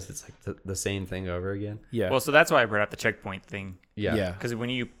parts because it's like the same thing over again. Yeah. Well, so that's why I brought up the checkpoint thing. Yeah. Yeah. Because when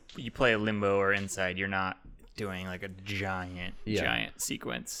you play Limbo or Inside, you're not doing like a giant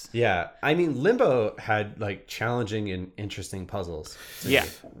sequence. Yeah. I mean, Limbo had like challenging and interesting puzzles. Yeah.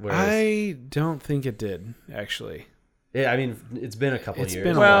 Whereas, I don't think it did actually. I mean, it's been a couple It's years.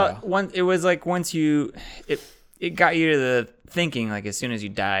 been a Well, while. it was like once you it got you to the thinking like as soon as you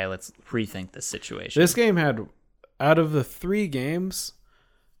die, let's rethink the situation. This game had, out of the 3 games,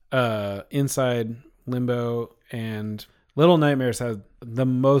 Inside, Limbo, and Little Nightmares had the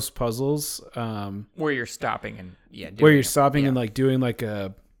most puzzles. Where you're stopping and Where you're stopping yeah. and like doing like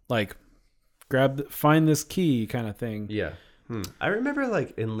a find this key kind of thing. Yeah. I remember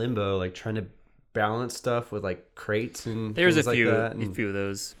like in Limbo, like trying to balance stuff with like crates and There's things a few like that. a few of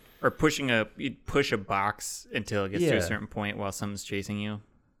those. Or you'd push a box until it gets to Yeah. a certain point while someone's chasing you.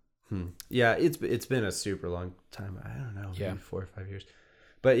 Yeah, it's been a super long time. I don't know, Yeah. maybe 4 or 5 years.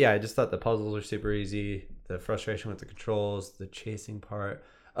 But yeah, I just thought the puzzles are super easy. The frustration with the controls, the chasing part.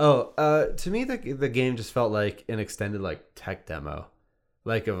 To me, the game just felt like an extended like tech demo,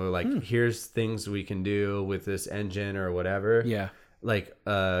 like here's things we can do with this engine or whatever. Yeah. Like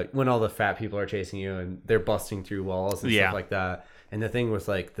when all the fat people are chasing you and they're busting through walls and Yeah. stuff like that. And the thing with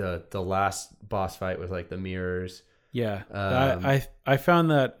like the last boss fight with like the mirrors, Yeah. I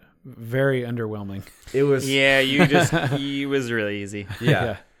found that very underwhelming. it was Yeah, he was really easy. yeah.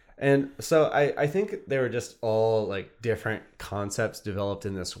 Yeah. And so I think they were just all like different concepts developed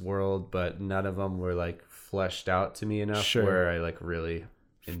in this world, but none of them were like fleshed out to me enough Sure. where I like really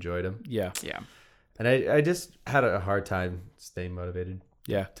enjoyed them. Yeah. Yeah. And I just had a hard time staying motivated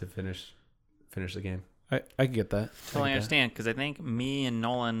Yeah. to finish the game. I get that. Totally understand because I think me and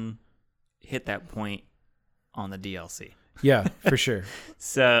Nolan hit that point on the DLC. Yeah, for sure.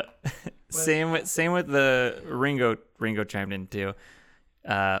 So same with the Ringo chimed in too.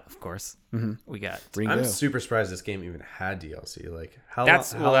 Of course, we got. Ringo. I'm super surprised this game even had DLC. Like how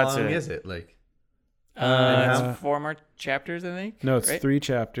That's- long, well, how that's long it. is it? Like It's 4 more chapters, I think. No, it's right? 3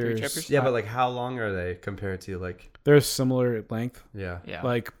 chapters. 3 chapters? yeah, but like how long are they compared to like They're similar length, yeah. Yeah.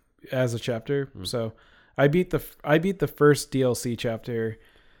 like as a chapter. So I beat the first DLC chapter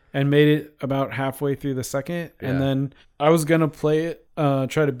and made it about halfway through the second, Yeah. and then I was gonna play it, try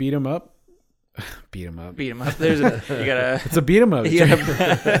to beat him up. Beat him up. Beat him up. You gotta. It's a beat 'em up. You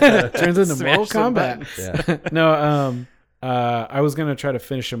gotta Turns into smash Mortal some Kombat. buttons. Yeah. No, I was gonna try to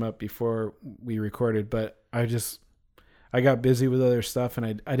finish him up before we recorded, but I got busy with other stuff, and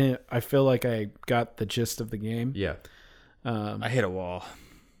I didn't. I feel like I got the gist of the game. Yeah. I hit a wall.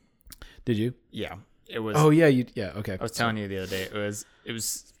 Did you? Yeah, it was. Oh yeah, okay. I was telling you the other day. It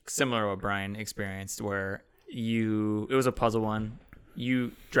was similar to what Brian experienced, where it was a puzzle one.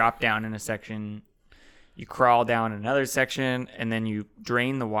 You drop down in a section, you crawl down another section, and then you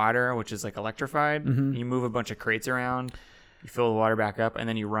drain the water, which is like electrified. You move a bunch of crates around, you fill the water back up, and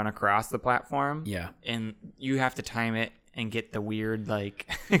then you run across the platform. Yeah. And you have to time it and get the weird like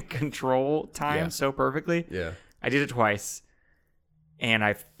control time Yeah. so perfectly. Yeah. I did it twice, and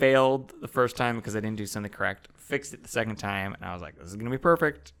I failed the first time because I didn't do something correct. Fixed it the second time, and I was like, "This is gonna be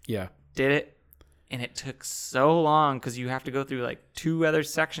perfect." Yeah. Did it, and it took so long because you have to go through like 2 other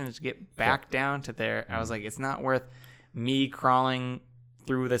sections to get back down to there. I was like, "It's not worth me crawling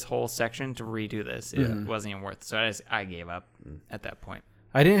through this whole section to redo this. It wasn't even worth it." So I gave up at that point.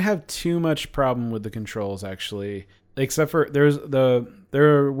 I didn't have too much problem with the controls actually, except for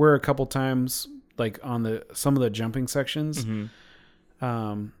there were a couple times like on some of the jumping sections.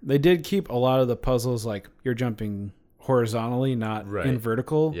 They did keep a lot of the puzzles like you're jumping horizontally, not Right. in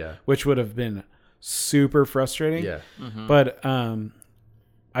vertical, Yeah. which would have been super frustrating. Yeah. But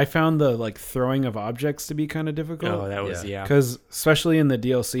I found the like throwing of objects to be kind of difficult. Oh, that was yeah. Because especially in the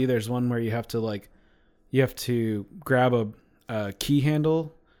DLC, there's one where you have to grab a key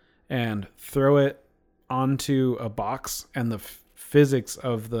handle and throw it onto a box, and the physics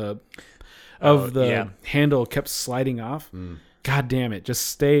of the yeah. handle kept sliding off. God damn it! Just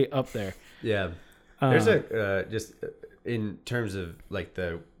stay up there. Yeah. There's just in terms of like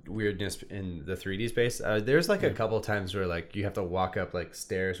the weirdness in the 3D space, there's like a couple times where like you have to walk up like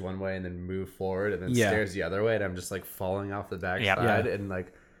stairs one way and then move forward and then Yeah. stairs the other way, and I'm just like falling off the backside and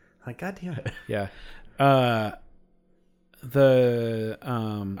like god damn it. Yeah. I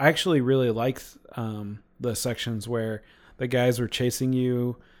actually really liked the sections where the guys were chasing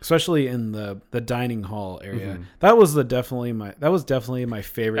you, especially in the dining hall area. Mhm. That was definitely my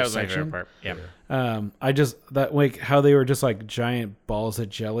favorite That was my section. favorite part. Yeah. I just that like how they were just like giant balls of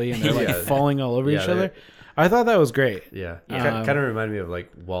jelly and they're like Yeah. falling all over Yeah, each other. they're- I thought that was great. Yeah, Yeah. kind of reminded me of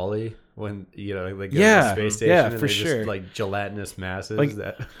like Wall-E when like Yeah, the space station. yeah, and for they're sure. Just, like gelatinous masses Like-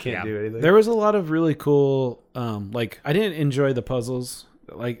 that can't Yeah. do anything. There was a lot of really cool like I didn't enjoy the puzzles.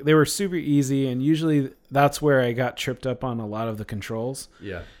 Like they were super easy and usually that's where I got tripped up on a lot of the controls.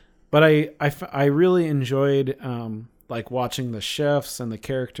 Yeah, But I really enjoyed like watching the chefs and the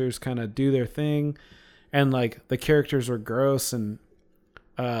characters kind of do their thing, and like the characters were gross and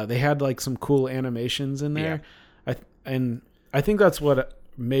they had like some cool animations in there. I think that's what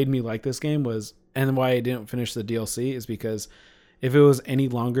made me like this game was, and why I didn't finish the DLC is because if it was any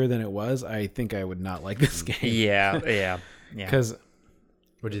longer than it was, I think I would not like this game. Yeah. Because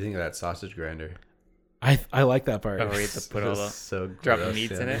what do you think of that sausage grinder? I like that part. Oh, where you have to put all the so drop the gross,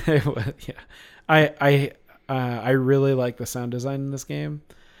 meats yeah. in it. Yeah, I really like the sound design in this game,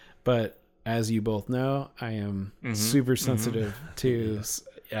 but as you both know, I am super sensitive to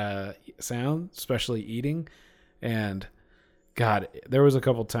sound, especially eating, and God, there was a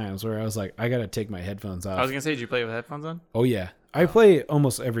couple times where I was like, I gotta take my headphones off. I was gonna say, did you play with headphones on? Oh yeah, I play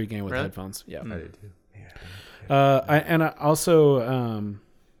almost every game with Really? headphones. Yeah, I did too. Yeah. I also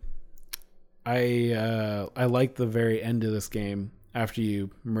I like the very end of this game after you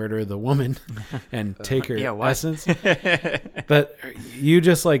murder the woman and take her Yeah, what? essence. But you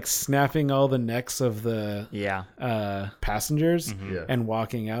just like snapping all the necks of the Yeah. passengers Yeah. and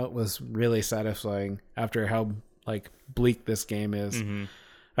walking out was really satisfying after how like bleak this game is. Mhm.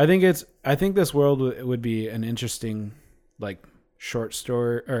 I think this world would be an interesting like short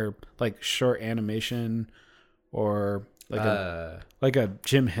story or like short animation or like a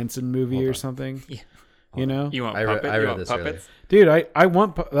Jim Henson movie Hold or on. something. Yeah. You know? You want I read puppets? You want this puppets? Dude, I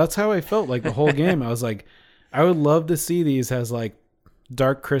want that's how I felt like the whole game. I was like I would love to see these as like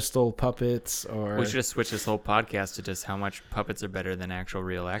Dark Crystal puppets or We should just switch this whole podcast to just how much puppets are better than actual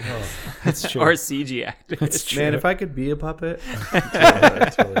real actors that's true. or CG actors. That's true. Man, if I could be a puppet,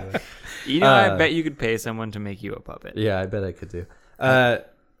 totally. You know, I bet you could pay someone to make you a puppet. Yeah, I bet I could do.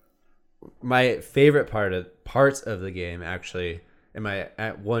 My favorite parts of the game actually, and my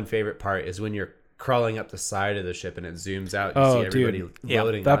one favorite part is when you're crawling up the side of the ship and it zooms out. You see everybody dude. Yeah,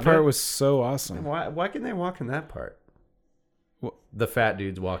 loading. That onto part it. was so awesome. Why can they walk in that part? Wh- The fat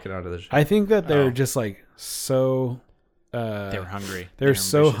dudes walking onto the ship. I think that they're Oh. just like so They were hungry. they're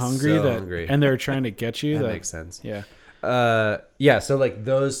so ambitious. hungry So that hungry. and they're trying to get you that that makes sense. yeah. Yeah. So like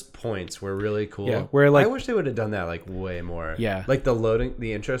those points were really cool. Yeah, where, like- I wish they would have done that like way more. Yeah. Like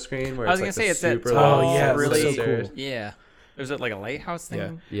the intro screen where I was it's gonna like say the it's that super tall, long yeah, really so stairs. cool. Yeah. Was it like a lighthouse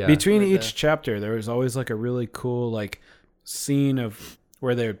thing? Yeah. Yeah. Between With each the- chapter there was always like a really cool like scene of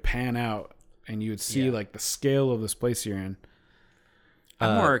where they would pan out and you would see Yeah. like the scale of this place you're in.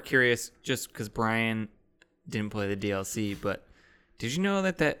 I'm more curious just because Brian didn't play the DLC, but did you know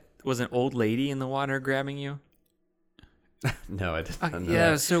that was an old lady in the water grabbing you? No, I didn't. know Yeah, it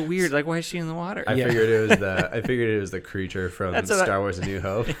that. was so weird. Like, why is she in the water? I Yeah. figured it was the creature from That's what Star Wars: A New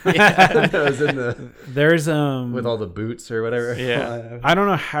Hope. Yeah. that was in the There's with all the boots or whatever. Yeah. I don't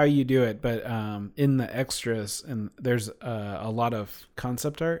know how you do it, but in the extras and there's a lot of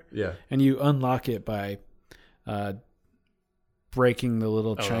concept art Yeah. and you unlock it by breaking the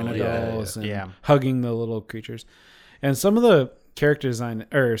little China yeah, dolls and yeah. hugging the little creatures. And some of the character design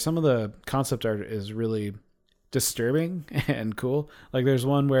or some of the concept art is really disturbing and cool. Like there's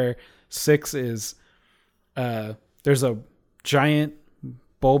one where 6 is there's a giant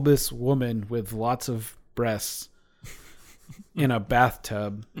bulbous woman with lots of breasts in a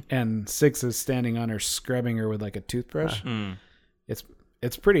bathtub and 6 is standing on her scrubbing her with like a toothbrush. Mm.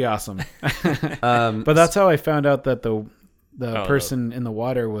 It's pretty awesome. But But that's how I found out that the Oh, person in the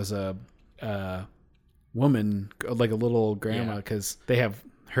water was a woman, like a little grandma, Yeah. because they have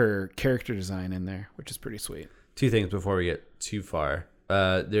her character design in there, which is pretty sweet. two things before we get too far.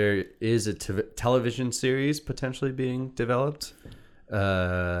 There is a television series potentially being developed,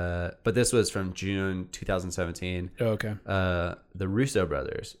 but this was from June 2017. Oh, okay. The Russo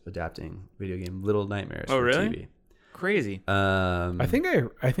brothers adapting video game Little Nightmares. Oh, for really? Crazy. TV.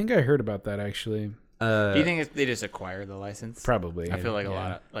 I think I heard about that actually. Do you think they just acquired the license? Probably. I feel like a yeah.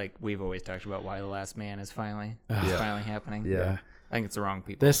 lot of like we've always talked about why The Last Man is finally Yeah. finally happening. Yeah. I think it's the wrong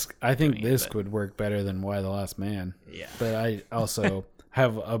people. I think doing it, this but- would work better than Why the Last Man. Yeah. But I also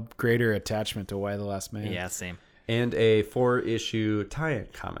have a greater attachment to Why the Last Man. Yeah, same. And a 4-issue tie-in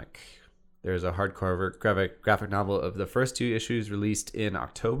comic. There's a hardcover graphic novel of the first 2 issues released in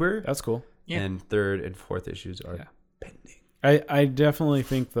October, That's cool. Yeah. and 3rd and 4th issues are Yeah. pending. I definitely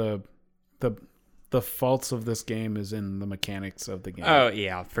think the faults of this game is in the mechanics of the game. Oh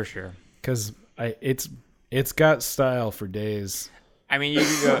yeah, for sure. Because it's got style for days. I mean, you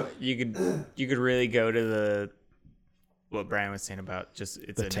could go, you could really go to the what Brian was saying about just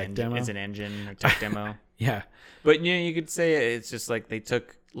it's The tech demo? It's an engine or tech demo. Yeah. But you could say it's just like they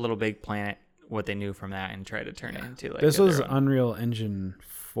took Little Big Planet, what they knew from that, and tried to turn it into like This their was own. Unreal Engine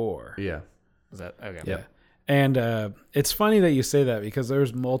 4. Yeah. Was that okay? Yeah. And it's funny that you say that because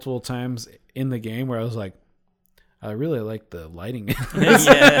there's multiple times in the game where I was like, I really like the lighting.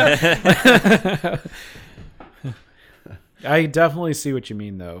 Yeah. I definitely see what you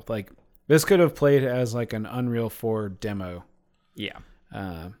mean though. Like this could have played as like an Unreal 4 demo. Yeah.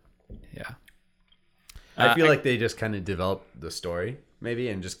 Yeah. I feel like they just kind of developed the story maybe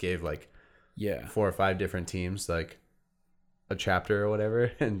and just gave like Yeah. 4 or 5 different teams like a chapter or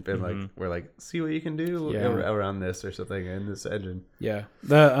whatever and been like we're like see what you can do around this or something in this engine. Yeah.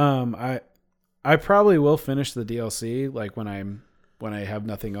 The I probably will finish the DLC like when I have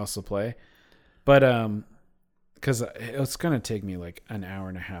nothing else to play. But cuz it's going to take me like an hour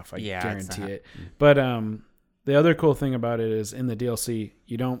and a half, I guarantee it. But the other cool thing about it is in the DLC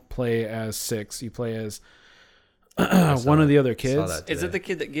you don't play as Six, you play as one of the other kids. Is it the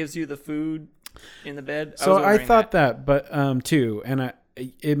kid that gives you the food in the bed? So I thought that, but too, and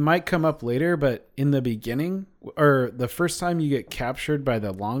it might come up later, but in the beginning or the first time you get captured by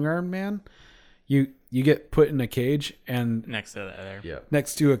the long-armed man, you get put in a cage and next to that there.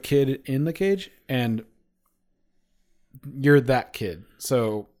 next to a kid in the cage, and you're that kid.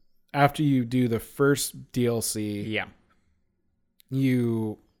 So after you do the first DLC,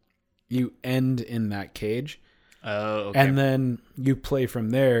 you end in that cage. Oh, okay. And then you play from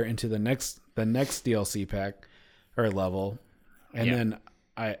there into the next DLC pack or level. And then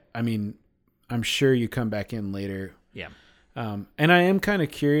I mean, I'm sure you come back in later. Yeah. And I am kind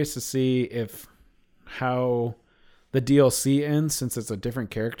of curious to see how the DLC ends since it's a different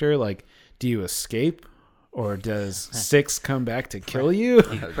character. Like, do you escape or does Six come back to kill you?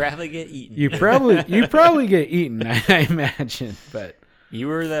 You probably get eaten. You probably get eaten, I imagine, but you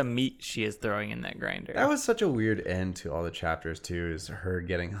were the meat she is throwing in that grinder. That was such a weird end to all the chapters too, is her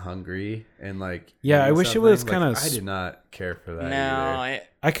getting hungry and like I wish it was like, kind of I did not care for that no,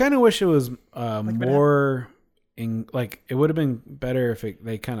 I kind of wish it was more in like it would have been better if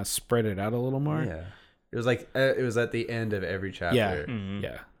they kind of spread it out a little more. Yeah. It was like it was at the end of every chapter. Yeah. Mm-hmm.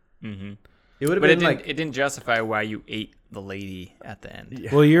 Yeah. Mm-hmm. It would have But been like it didn't justify why you ate the lady at the end.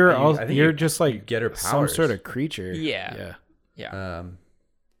 Yeah. Well, I think you're just like get her some powers. sort of creature. Yeah.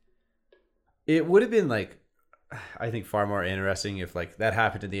 It would have been like I think far more interesting if like that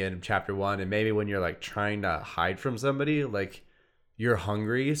happened at the end of chapter 1 and maybe when you're like trying to hide from somebody, like you're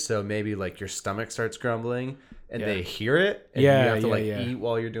hungry, so maybe like your stomach starts grumbling and they hear it and you have to eat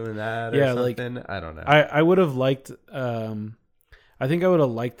while you're doing that or something. Like, I don't know. I would have liked I think I would have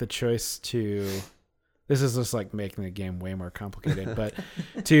liked the choice to this is just like making the game way more complicated, but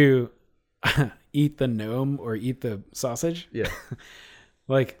to eat the gnome or eat the sausage. Yeah.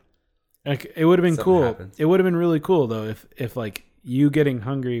 like it would have been Something cool. happens. It would have been really cool though if like you getting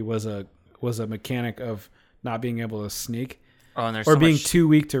hungry was a mechanic of not being able to sneak and or being too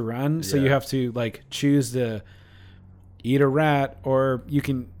weak to run. So you have to like choose to eat a rat, or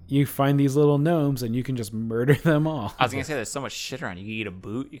you find these little gnomes and you can just murder them all. I was gonna say there's so much shit around. You can eat a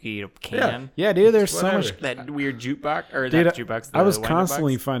boot. You can eat a can. Yeah, dude. There's so Whatever. much. That weird jukebox or Dude, that jukebox. I was wind-up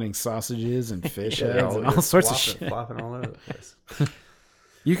constantly box. finding sausages and fish Yeah, heads and all sorts of shit. flopping all over the place.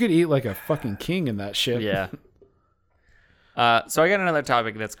 You could eat like a fucking king in that shit. Yeah. So I got another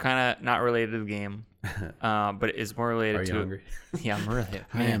topic that's kind of not related to the game, but it is more related Are you to. hungry? Yeah, I'm really.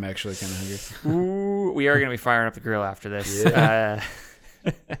 I am actually kind of hungry. Ooh, we are gonna be firing up the grill after this.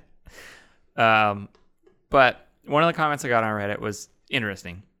 But one of the comments I got on Reddit was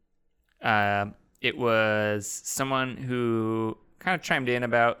interesting. It was someone who kind of chimed in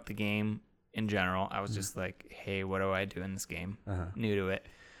about the game in general. I was just like, hey, what do I do in this game? New to it.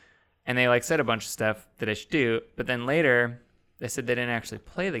 And they like said a bunch of stuff that I should do, but then later they said they didn't actually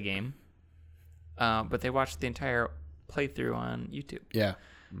play the game, but they watched the entire playthrough on YouTube. Yeah.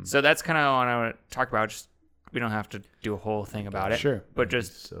 So that's kind of what I want to talk about. Just we don't have to do a whole thing about it. Sure. But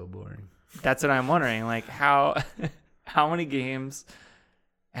just So boring. that's what I'm wondering. Like how many games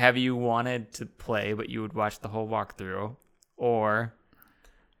have you wanted to play but you would watch the whole walkthrough, or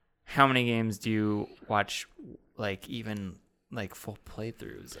how many games do you watch like even like full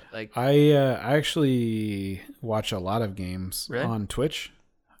playthroughs? Like I actually watch a lot of games Really? on Twitch,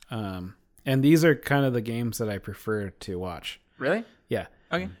 and these are kind of the games that I prefer to watch. really? Yeah.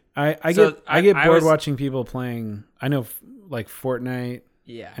 Okay. I So get I bored was- watching people playing. I know like Fortnite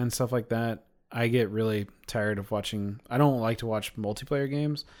Yeah. and stuff like that. I get really tired of watching. I don't like to watch multiplayer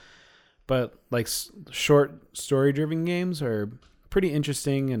games, but like short story-driven games are pretty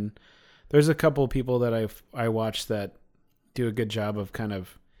interesting. And there's a couple of people that I watch that do a good job of kind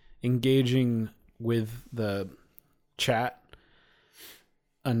of engaging with the chat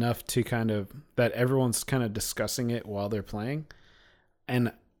enough to kind of that everyone's kind of discussing it while they're playing.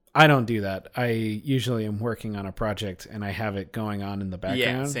 And I don't do that. I usually am working on a project and I have it going on in the background.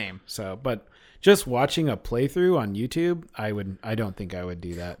 Yeah, same. So, but just watching a playthrough on YouTube, I don't think I would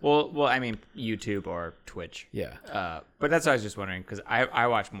do that. Well, I mean, YouTube or Twitch. Yeah. But that's what I was just wondering because I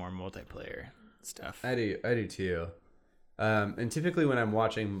watch more multiplayer stuff. I do too. And typically when I'm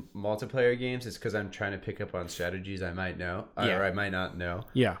watching multiplayer games, it's because I'm trying to pick up on strategies I might know or I might not know.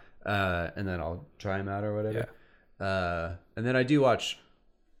 Yeah. And then I'll try them out or whatever. Yeah. And then I do watch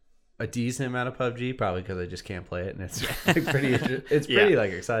a decent amount of PUBG, probably because I just can't play it, and it's like, pretty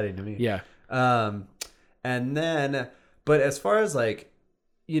like exciting to me. Yeah. And then, but as far as like,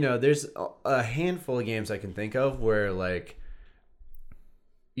 there's a handful of games I can think of where like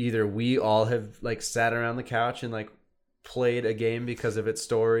either we all have like sat around the couch and like played a game because of its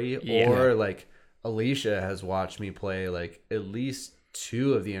story, or like Alicia has watched me play like at least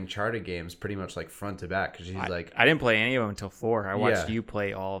 2 of the Uncharted games pretty much like front to back because she's like, I didn't play any of them until 4. I watched Yeah. you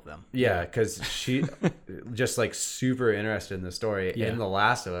play all of them. yeah, because she just like super interested in the story. Yeah. In The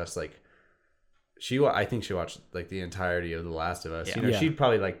Last of Us, like I think she watched like the entirety of The Last of Us. Yeah. Yeah. She'd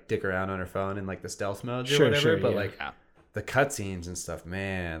probably like dick around on her phone in like the stealth modes or Sure, whatever. sure, But yeah. like Yeah. the cutscenes and stuff,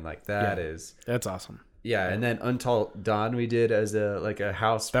 man, like that Yeah. is That's awesome. yeah. And then Until Dawn we did as a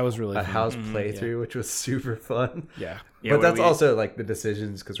house That was really a fun. house playthrough, which was super fun. Yeah. Yeah, But what that's we- also like the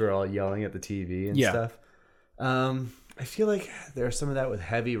decisions because we're all yelling at the TV and Yeah. stuff. I feel like there's some of that with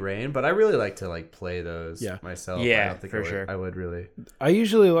Heavy Rain, but I really like to like play those Yeah. myself. Yeah, I don't think for sure. I would really. I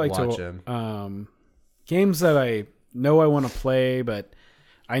usually like Watch to 'em. Games that I know I want to play, but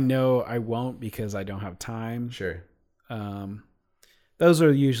I know I won't because I don't have time. Sure. Those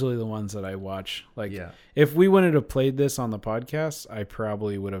are usually the ones that I watch. Like, Yeah. if we wanted to play this on the podcast, I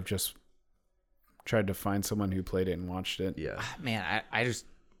probably would have just tried to find someone who played it and watched it. Yeah. Man,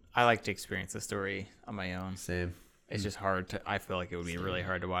 I like to experience the story on my own. Same. It's just hard to. I feel like it would be really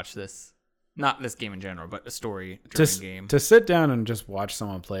hard to watch this. Not this game in general, but a story-driven To, game. to sit down and just watch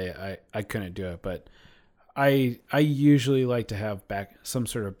someone play it, I couldn't do it. But I usually like to have some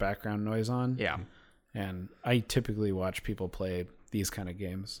sort of background noise on. Yeah. And I typically watch people play these kind of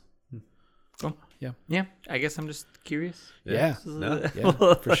games. Cool. Yeah. Yeah. I guess I'm just curious. Yeah. No.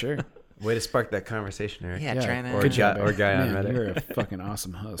 Yeah, for sure. Way to spark that conversation, Eric. Yeah, Yeah, trying to. Or Good job, guy- or Eric. guy on Man, Reddit. You're a fucking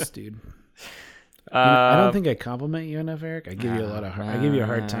awesome host, dude. I don't think I compliment you enough, Eric. I give you I give you a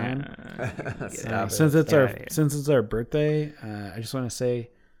hard time. Stop it. Since it's Get outta here. since it's our birthday, I just want to say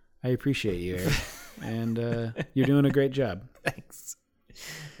I appreciate you, Eric, and you're doing a great job. Thanks.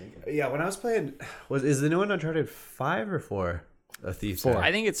 Yeah, when I was playing, is the new one Uncharted 5 or 4? A Thief's 4. End?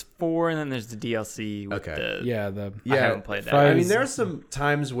 I think it's 4, and then there's the DLC. With Okay. The, Yeah, the I haven't played that. I mean, Five- there are some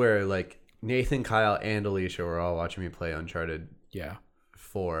times where like Nathan, Kyle, and Alicia were all watching me play Uncharted yeah.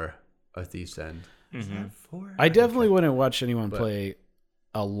 4, A Thief's End. Is Mhm. that 4? I definitely wouldn't watch anyone But- play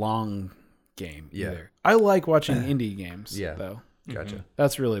a long game Yeah. either. I like watching indie games, Yeah. though. Gotcha.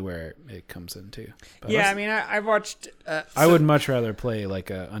 That's really where it comes into. But Yeah, I mean, I've watched. I would much rather play like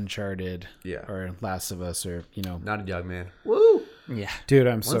a Uncharted Yeah. or Last of Us or Naughty Dog, man. Woo! Yeah. Dude,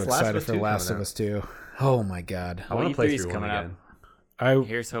 I'm so When's Last of excited Us for 2 Last coming of out? Us 2. Oh my god. I want to E3 play is through one coming up. again.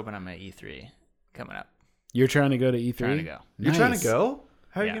 Here's hoping I'm at E3 coming up. You're trying to go to E3? Trying to go You're trying Nice. to go?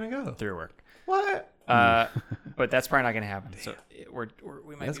 How are Yeah. you going to go? through work. What? But that's probably not going to happen. So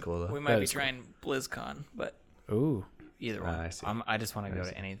we might That's be, cool, though. we might That be is cool. trying BlizzCon, but Ooh. either one. I see. I just want to go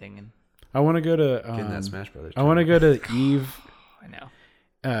see. to anything, and I want to go to Getting that Smash Brothers. I want to go to Eve I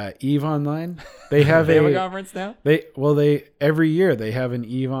know. Eve Online. They have They have a a conference now. they every year they have an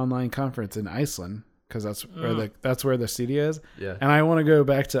Eve Online conference in Iceland because that's where the studio is. Yeah. And I want to go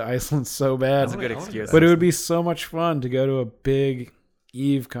back to Iceland so bad. That's a good I wanna excuse. go But it would be so much fun to go to a big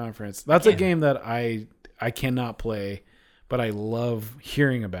Eve conference. That's a Yeah. game that I cannot play, but I love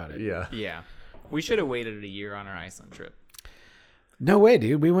hearing about it. Yeah. Yeah, we should have waited a year on our Iceland trip. No way,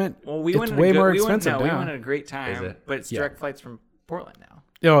 dude. We went. Well, we it's went way at a more good, expensive we now. went at a great time, Is it? but it's Yeah. direct flights from Portland now.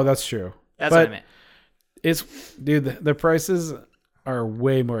 Oh, that's true. That's But what I meant. It's dude. The prices are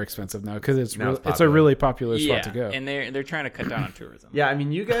way more expensive now because it's Now it's it's a popular. really popular Yeah, spot to go. and they're trying to cut down on tourism. Yeah, I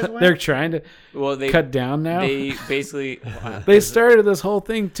mean, you guys went? They're trying to Well, they cut down now. They basically. They started this whole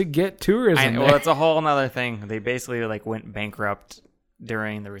thing to get tourism. Well, there. it's a whole nother thing. They basically like went bankrupt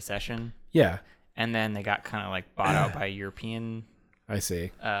during the recession, Yeah, and then they got kind of like bought out by European I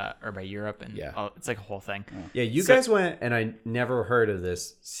see. or by Europe, and Yeah. it's like a whole thing. Yeah, you guys went, and I never heard of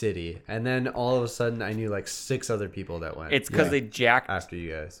this city, and then all of a sudden, I knew like 6 other people that went. It's because they jacked. after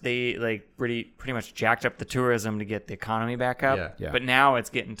you guys. They like pretty much jacked up the tourism to get the economy back up. Yeah. Yeah. But now it's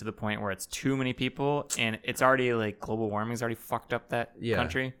getting to the point where it's too many people, and it's already like global warming's already fucked up that Yeah.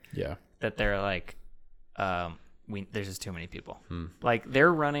 country. Yeah. That they're like, there's just too many people. Like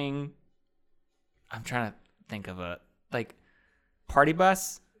they're running. I'm trying to think of a like party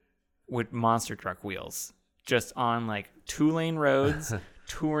bus with monster truck wheels, just on like 2-lane roads,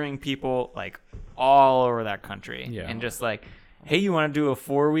 touring people like all over that country, Yeah. and just like, hey, you want to do a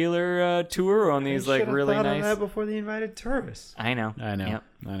 4-wheeler tour on these like really nice? that before they invited tourists. I know. I know. Yep.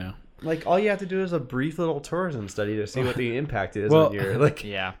 I know. Like all you have to do is a brief little tourism study to see what the impact is Well, on your like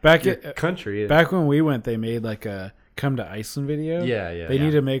Yeah. Back your at, country. back when we went, they made like a come to Iceland video. Yeah. They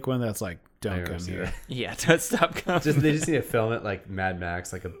need to make one that's like, I don't remember come seeing here. that. Yeah. Don't stop coming. They just need to film it like Mad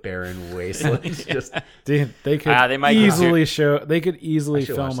Max, like a barren wasteland. Just They could They might get easily show. They could I easily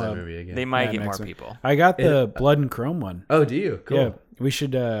should film watch that a. movie again. they might Mad get more Max one. people. I got the blood and chrome one. Oh, do you? Cool. Yeah, we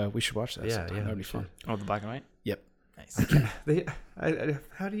should watch that. Yeah, sometime. yeah, that'd be we fun. Oh, the black and white. Yep. Nice.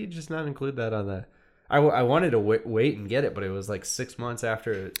 How do you just not include that on the? I wanted to wait and get it, but it was like 6 months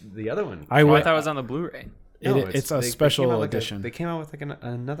after the other one. I Well, I would. thought it was on the Bluray. It's a special came out like edition. they came out with like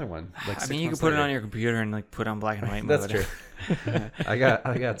another one. Like I 6 mean, you can months put it later. on your computer and like put on black and white. That's mode. true. I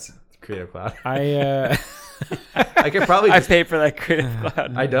got Creative Cloud. I I could probably. I Just, paid for that Creative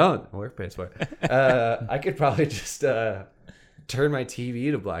Cloud. I don't. Work pays for it. I could probably just turn my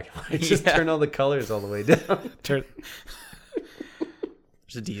TV to black and white. Just Yeah. turn all the colors all the way down. turn,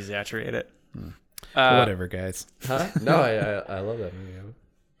 Just desaturate it. whatever, guys. Huh? No, I love that movie.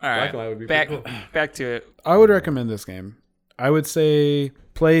 All right. Black and white would be back pretty cool. back to it. I would recommend this game. I would say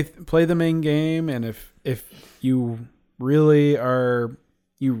play the main game, and if you really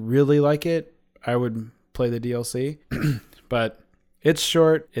like it, I would play the DLC. But it's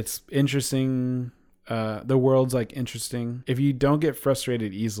short. It's interesting. The world's like interesting. If you don't get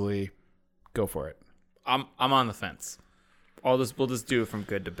frustrated easily, go for it. I'm on the fence. We'll just do it from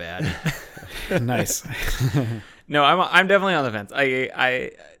good to bad. Nice. No, I'm definitely on the fence.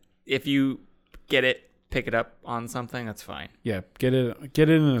 I if you get it, pick it up on something, that's fine. Yeah, get it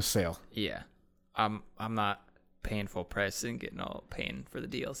in a sale. Yeah. I'm not paying full price and paying for the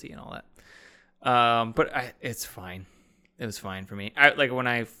DLC and all that. But it's fine. It was fine for me. Like when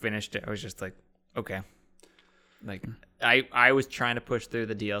I finished it, I was just like, okay. Like I was trying to push through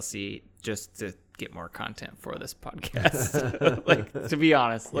the DLC just to get more content for this podcast. Like to be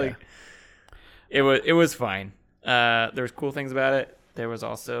honest, like it was fine. There was cool things about it. There was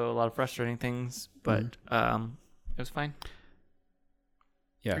also a lot of frustrating things, but it was fine.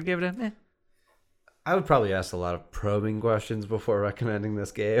 Yeah. I'd give it a I would probably ask a lot of probing questions before recommending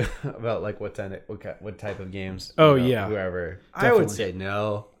this game about like what type of games. Oh, yeah. whoever. I Definitely. would say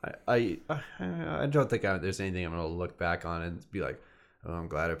no. I don't think there's anything I'm gonna look back on and be like, oh, I'm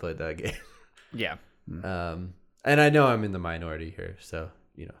glad I played that game. Yeah. And I know I'm in the minority here, so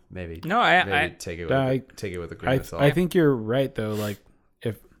maybe No, maybe take it with a grain of salt. I think you're right though. Like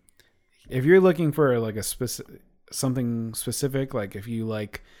if you're looking for like a something specific, like if you're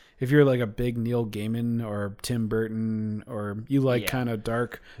like a big Neil Gaiman or Tim Burton, or you like kind of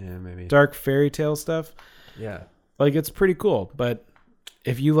dark fairy tale stuff, yeah. like it's pretty cool. But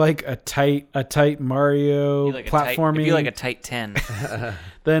if you like a tight Mario platforming, if you like a tight 10.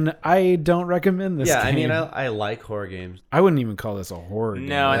 then I don't recommend this. Yeah, game. I mean, I like horror games. I wouldn't even call this a horror game.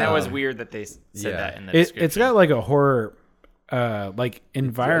 No, and that was weird that they said that in the description. It's got like a horror like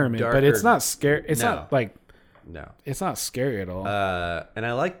environment, but it's not scary. It's not like it's not scary at all. And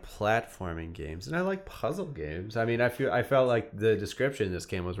I like platforming games, and I like puzzle games. I mean, I felt like the description of this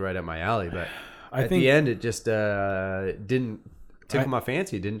game was right up my alley, but at the end, it just didn't tickle my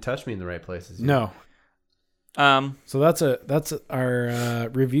fancy. It didn't touch me in the right places. No. So that's our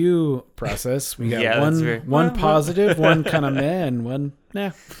review process. We got one positive, one kind of meh, and one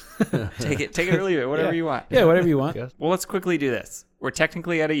nah. Take it or leave it, whatever you want. Yeah, whatever you want. Well, let's quickly do this. We're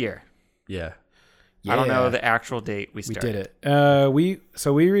technically at a year. Yeah. I don't know the actual date we started. We did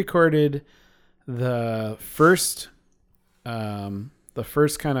it. We recorded the first kind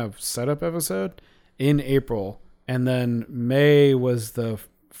of setup episode in April, and then May was the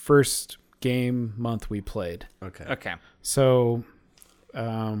first game month we played. Okay. So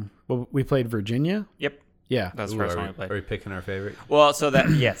we played Virginia. Yep. Yeah. That's the first one we played. Are we picking our favorite? Well, so that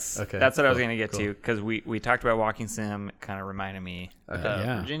yes. Okay. That's what I was going to get to, because we talked about Walking Sim. It kind of reminded me of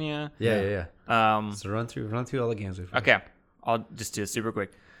Yeah. Virginia. Yeah. Um. So run through all the games we've played. Okay. I'll just do it super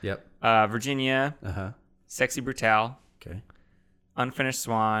quick. Yep. Virginia, Sexy Brutale, Okay. Unfinished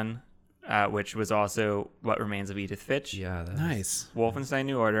Swan, which was also What Remains of Edith Finch. Yeah. Nice. Wolfenstein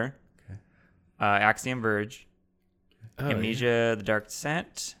New Order. Okay. Axiom Verge. Oh, Amnesia: The Dark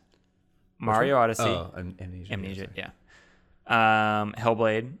Descent. Mario Odyssey. Oh, Amnesia. Amnesia, sorry. yeah.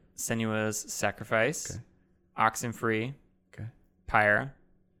 Hellblade, Senua's Sacrifice, Okay. Oxenfree, Okay. Pyre,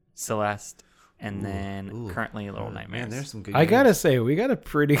 Celeste, and then Ooh. currently Little Nightmares. Man, there's some good. I gotta games. say, we got a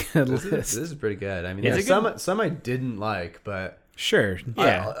pretty good This list. is pretty good. I mean, It's yeah, a some I didn't like, but Sure.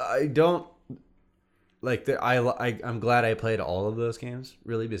 Yeah. I don't like. I'm glad I played all of those games.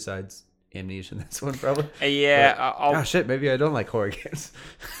 Really, besides Amnesia, and this one probably. Yeah, Oh shit, maybe I don't like horror games.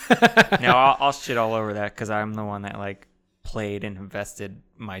 I'll shit all over that because I'm the one that like played and invested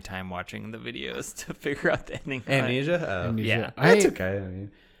my time watching the videos to figure out the ending. Amnesia. Amnesia. yeah. That's okay. I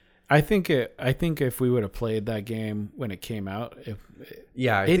mean, I think if we would have played that game when it came out,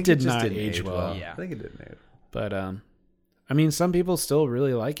 yeah, I It think did just not didn't age well. Yeah. I think it didn't age. but I mean, some people still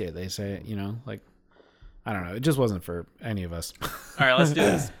really like it. They say, like, I don't know, it just wasn't for any of us. All right, let's do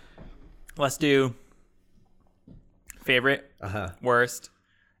this. Let's do favorite, worst,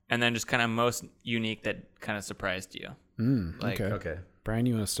 and then just kind of most unique that kind of surprised you. Like, Okay. Okay. Brian,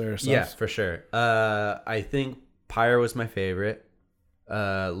 you want to start us Yeah, off? for sure. I think Pyre was my favorite.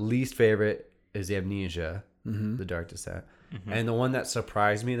 Least favorite is the Amnesia, The Dark Descent. And the one that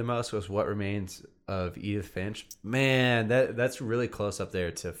surprised me the most was What Remains of Edith Finch. Man, that's really close up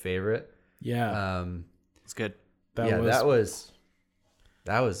there to favorite. Yeah. it's good. that was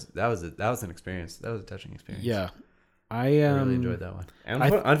that was an experience. That was a touching experience. yeah. I I really enjoyed that one. And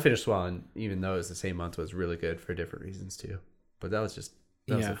Unfinished Swan, even though it was the same month, was really good for different reasons too. But that was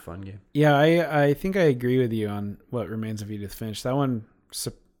Yeah. a fun game. Yeah, I think I agree with you on What Remains of Edith Finch. That one,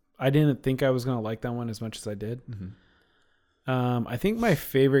 I didn't think I was going to like that one as much as I did. I think my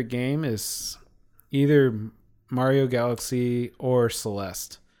favorite game is either Mario Galaxy or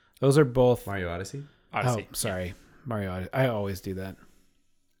Celeste. Those are both. Mario Odyssey. Odyssey. Oh, sorry. Mario Odyssey. I always do that.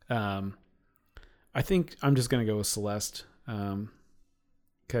 I think I'm just going to go with Celeste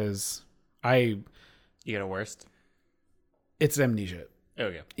because You got a worst? it's Amnesia.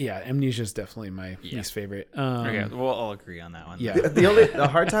 Okay. Yeah, Amnesia is definitely my least favorite. Okay, we'll all agree on that one. Yeah. The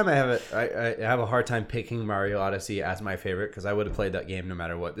hard time I have a hard time picking Mario Odyssey as my favorite because I would have played that game no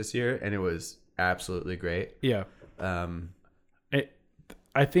matter what this year, and it was absolutely great. Yeah. Um,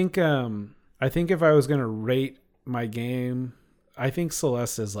 I think if I was gonna rate my game, I think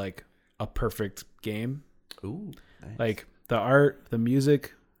Celeste is like a perfect game. ooh, nice. Like the art, the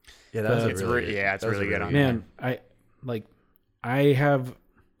music. Yeah, that was It's really good on Man, I have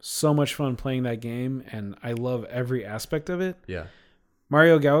so much fun playing that game, and I love every aspect of it. Yeah,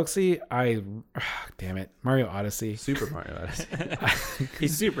 Mario Galaxy, damn it, Mario Odyssey. Super Mario Odyssey.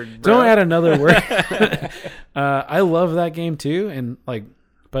 He's super. Don't add another word. I love that game too, and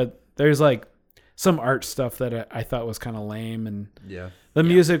but there's like some art stuff that I thought was kind of lame, and Yeah, the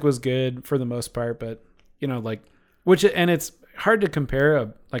music was good for the most part, but it's hard to compare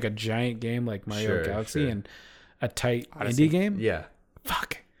a giant game like Mario Sure, Galaxy sure. and a tight Odyssey. indie game. yeah.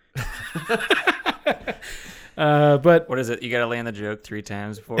 Fuck. But What is it? You got to land the joke 3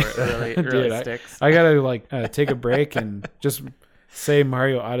 times before it really, Dude, really sticks. I gotta take a break and just say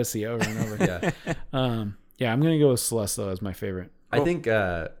Mario Odyssey over and over. Yeah, I'm gonna go with Celeste though as my favorite. I think.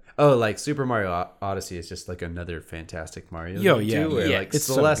 Like Super Mario Odyssey is just like another fantastic Mario. Yo, game yeah, too, where, yeah, like it's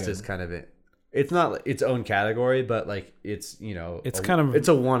so Celeste good. is kind of it. It's not like its own category, but like it's It's it's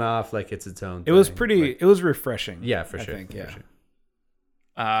a one-off. Like it's its own. It was thing. pretty. Like, It was refreshing. yeah, for I sure. think, for yeah.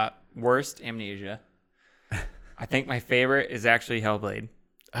 sure. Worst Amnesia. I think my favorite is actually Hellblade.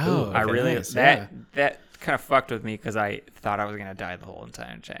 Oh, Ooh, I okay, really nice, that kind of fucked with me because I thought I was gonna die the whole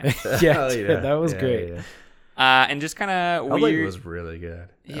entire time. yeah, Hell dude, that was Yeah, great. yeah. And just kind of Hellblade weird. was really good.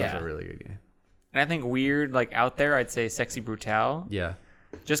 That Yeah. was a really good game. And I think weird, like out there, I'd say Sexy Brutale. Yeah,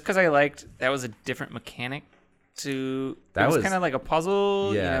 Just because I liked that was a different mechanic to. That it was was- kind of like a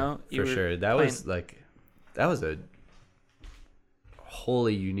puzzle. yeah, you know, You for were sure. That was a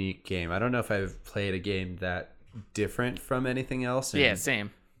wholly unique game. I don't know if I've played a game that different from anything else. Yeah,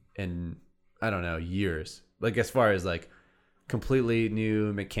 same. in I don't know, years. Like as far as like completely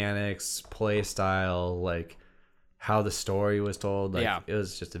new mechanics, play style, like how the story was told. Like Yeah. it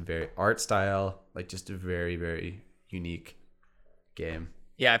was just a very art style, like just a very, very unique game.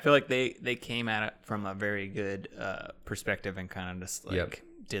 Yeah, I feel like they came at it from a very good perspective and kind of just like Yep.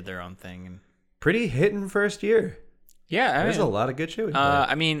 did their own thing. And Pretty hitting first year. Yeah, There's a lot of good shit we played.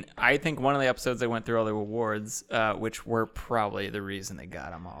 I mean, I think one of the episodes I went through all the awards, which were probably the reason they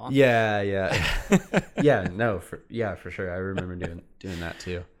got them all. Yeah. For sure. I remember doing that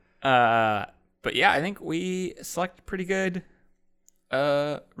too. But yeah, I think we selected pretty good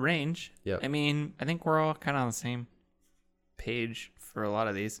range. Yep. I mean, I think we're all kind of on the same page for a lot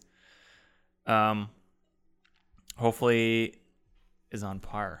of these. Hopefully is on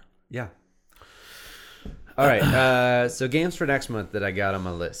par. Yeah. All right. So games for next month that I got on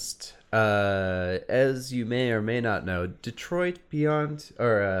my list. As you may or may not know, Detroit Become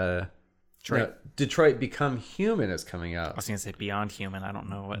Human is coming I out. was gonna say Beyond Human. I don't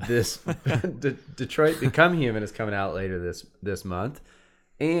know what. Detroit Become Human is coming out later this month,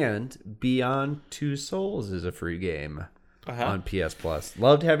 and Beyond Two Souls is a free game on PS Plus.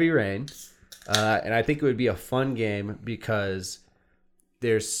 Loved Heavy Rain, and I think it would be a fun game because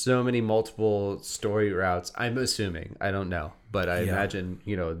there's so many multiple story routes. I'm assuming, I don't know, but I imagine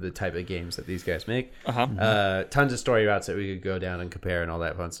the type of games that these guys make. Tons of story routes that we could go down and compare and all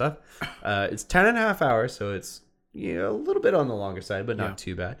that fun stuff. It's 10.5 hours, so it's a little bit on the longer side, but not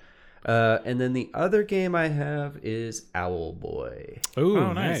too bad. And then the other game I have is Owlboy. Ooh,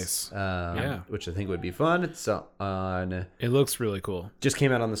 Oh, nice. Which I think would be fun. It's on. It looks really cool. Just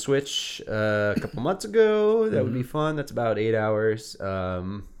came out on the Switch a couple months ago. That would be fun. That's about 8 hours.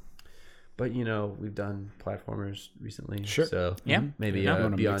 But we've done platformers recently. Sure. So Yeah. maybe Wanna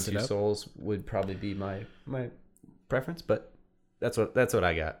Beyond mix it Two up? Souls would probably be my preference. But that's what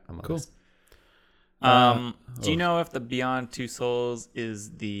I got on my list. Do you know if the Beyond Two Souls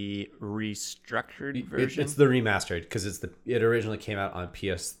is the restructured version? It's the remastered because it originally came out on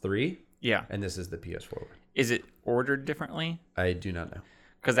PS3 yeah. and this is the PS4 one. Is it ordered differently? I do not know.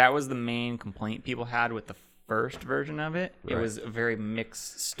 Because that was the main complaint people had with the first version of it. It Right. was a very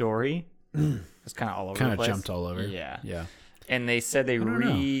mixed story. It's kind of all over Kind the of place. jumped all over. Yeah. Yeah. And they said they don't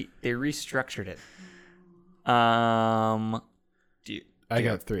know. they restructured it. I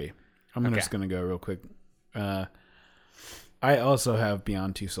got 3. I'm Okay. just going to go real quick. I also have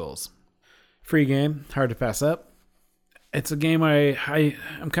Beyond Two Souls. Free game, hard to pass up. It's a game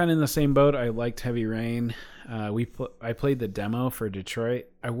I'm kind of in the same boat. I liked Heavy Rain. I played the demo for Detroit.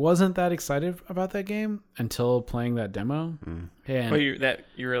 I wasn't that excited about that game until playing that demo. And Oh, you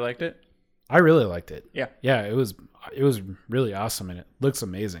really liked it? I really liked it. Yeah. Yeah, it was really awesome and it looks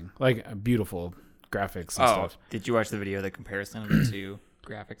amazing. Like beautiful graphics and stuff. Did you watch the video, the comparison of the two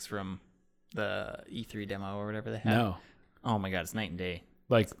graphics from the E3 demo or whatever they had? No. Oh my god, it's night and day.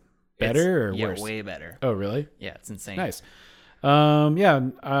 Like better or yeah, worse? way better. Oh, really? Yeah, it's insane. Nice.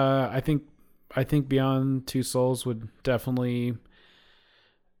 I think Beyond Two Souls would definitely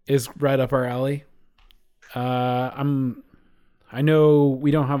is right up our alley. I know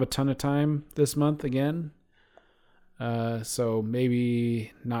we don't have a ton of time this month again. So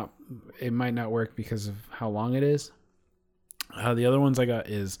maybe not, it might not work because of how long it is. The other ones I got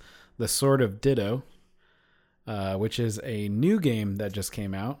is The Sword of Ditto, which is a new game that just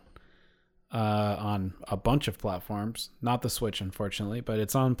came out on a bunch of platforms. Not the Switch, unfortunately, but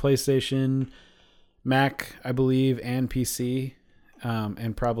it's on PlayStation, Mac, I believe, and PC,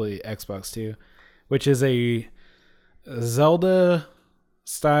 and probably Xbox too, which is a Zelda-style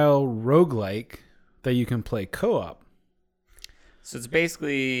roguelike that you can play co-op. So it's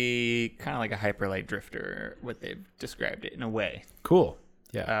basically kind of like a Hyper Light Drifter, what they've described it in a way. Cool.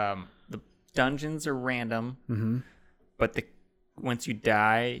 Yeah. The dungeons are random, Mm-hmm. but once you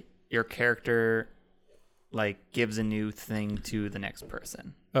die, your character gives a new thing to the next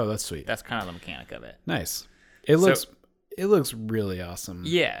person. Oh, that's sweet. That's kind of the mechanic of it. Nice. It looks really awesome.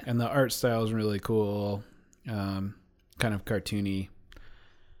 Yeah. And the art style is really cool. Kind of cartoony.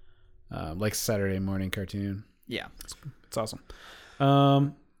 Like Saturday morning cartoon. Yeah. It's awesome.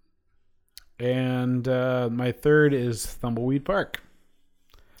 And my third is Thumbleweed Park.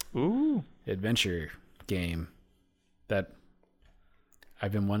 Ooh. Adventure game that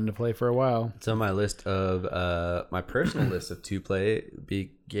I've been wanting to play for a while. It's on my list of my personal list of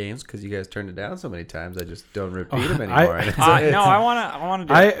big games because you guys turned it down so many times. I just don't repeat them anymore. No, I want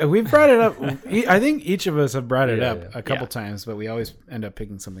to do it. We've brought it up. I think each of us have brought it Yeah, up yeah. a couple times, but we always end up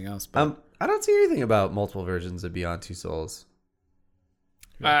picking something else. But I don't see anything about multiple versions of Beyond Two Souls.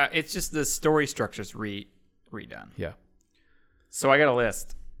 It's just the story structure's redone. yeah, So I got a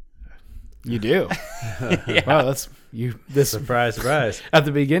list. you do. Yeah. Wow, that's you. This Surprise, surprise. at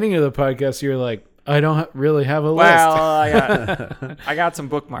the beginning of the podcast, you were like, I don't really have a list. Well, I got some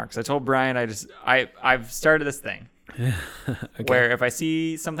bookmarks. I told Brian I've started this thing where if I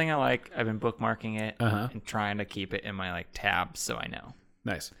see something I like, I've been bookmarking it Uh-huh. and trying to keep it in my tabs so I know.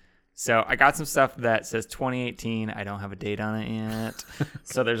 Nice. So I got some stuff that says 2018. I don't have a date on it yet.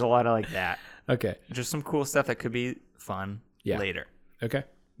 So there's a lot of like that. Okay. Just some cool stuff that could be fun later. Okay.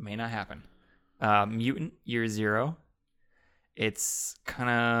 May not happen. Mutant Year Zero. It's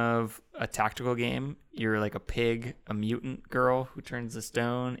kind of a tactical game. You're like a pig, a mutant girl who turns to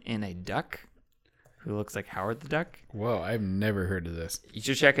stone, and a duck who looks like Howard the Duck. Whoa, I've never heard of this. You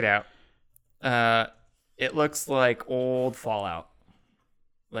should check it out. It looks like old Fallout,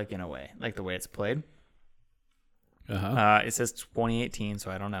 like in a way, like the way it's played. Uh-huh. It says 2018,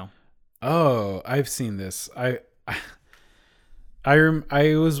 so I don't know. Oh, I've seen this. I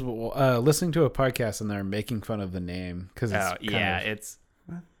was listening to a podcast and they're making fun of the name because it's it's.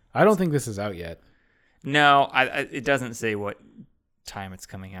 I don't think this is out yet. No, it doesn't say what time it's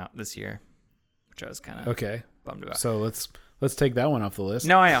coming out this year, which I was kind of Okay. bummed about. So let's take that one off the list.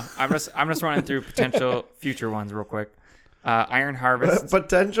 No, I know. I'm just running through potential future ones real quick. Iron Harvest.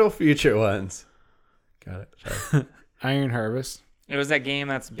 Potential future ones. Got it. Sorry. Iron Harvest. It was that game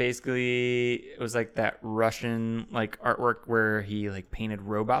that's basically it was like that Russian like artwork where he like painted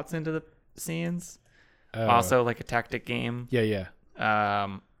robots into the scenes. Also like a tactic game. Yeah.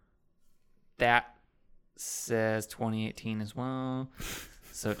 That says 2018 as well.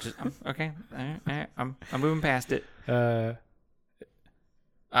 So just okay. All right. I'm moving past it. I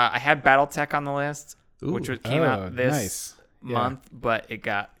had BattleTech on the list, which came out this month, but it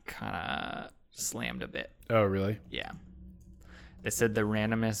got kind of slammed a bit. Oh, really? Yeah. They said the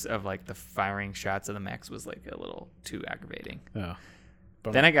randomness of like the firing shots of the mechs was like a little too aggravating. Oh.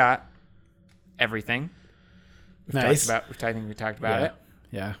 Bummer. Then I got Everything. Nice. I think we talked about it.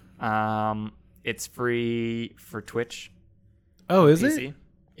 Yeah. It's free for Twitch. Oh, is PC. it?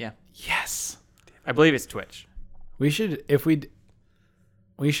 Yeah. Yes. I believe it's Twitch. We should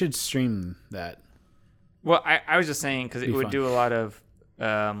stream that. Well, I was just saying because it would fun. do a lot of.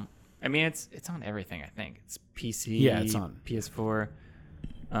 I mean, it's on everything. I think it's PC. Yeah, it's on PS4.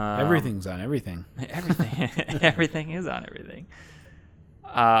 Everything's on everything. Everything is on everything.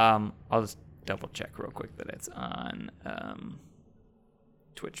 I'll just double check real quick that it's on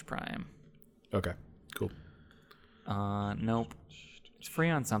Twitch Prime. Okay. Cool. Nope. It's free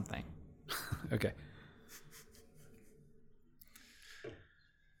on something. Okay.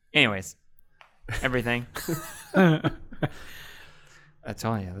 Anyways, Everything. I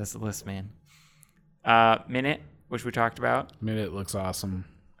tell you, this list, man. Minute, which we talked about. Minute looks awesome.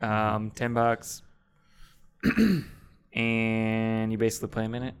 $10. And you basically play a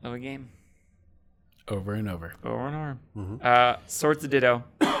minute of a game. Over and over. Over and over. Mm-hmm. Swords of Ditto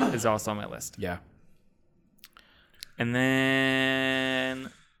is also on my list. Yeah. And then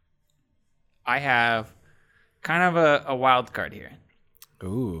I have kind of a wild card here.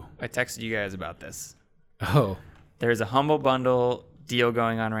 Ooh. I texted you guys about this. Oh. There's a Humble Bundle deal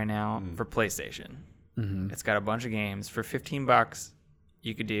going on right now for PlayStation. Mm-hmm. It's got a bunch of games. For $15,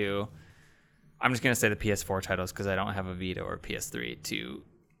 you could do... I'm just going to say the PS4 titles because I don't have a Vita or a PS3 to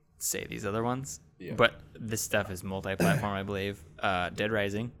say these other ones. Yeah. But this stuff is multi-platform, I believe. Dead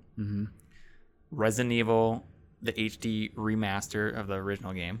Rising. Mm-hmm. Resident Evil, the HD remaster of the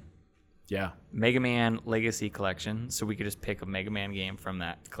original game. Yeah. Mega Man Legacy Collection. So we could just pick a Mega Man game from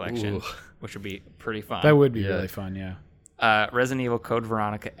that collection, which would be pretty fun. That would be really fun, yeah. Resident Evil Code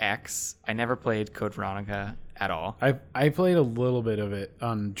Veronica X. I never played Code Veronica at all. I played a little bit of it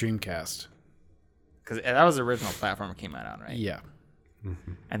on Dreamcast. Because that was the original platform it came out on, right? Yeah.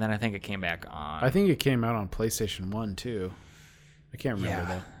 Mm-hmm. And then I think it came back on... I think it came out on PlayStation 1, too. I can't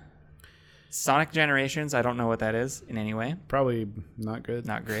remember, though. Sonic Generations, I don't know what that is in any way. Probably not good.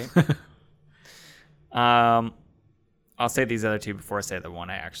 Not great. I'll say these other two before I say the one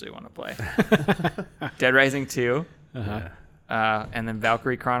I actually want to play. Dead Rising 2. Uh-huh. And then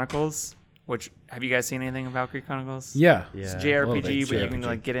Valkyrie Chronicles, which... Have you guys seen anything of Valkyrie Chronicles? Yeah. It's JRPG, but you can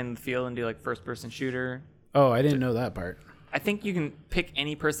like get in the field and do like first-person shooter. Oh, I didn't know that part. I think you can pick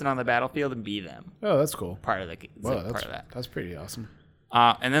any person on the battlefield and be them. Oh, that's cool. Part of the part of that. That's pretty awesome.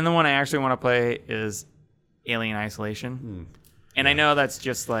 And then the one I actually want to play is Alien Isolation. And I know that's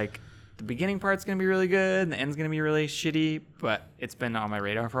just like the beginning part's going to be really good and the end's going to be really shitty, but it's been on my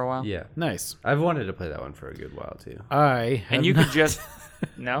radar for a while. Yeah. Nice. I've wanted to play that one for a good while, too. And you could just...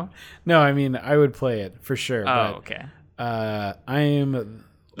 No? No, I mean, I would play it for sure. Oh, okay. I am...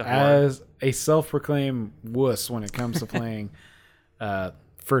 As a self-proclaimed wuss when it comes to playing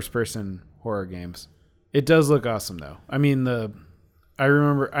first-person horror games, it does look awesome though. I mean,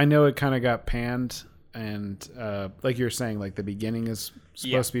 I know it kind of got panned, and like you were saying, like the beginning is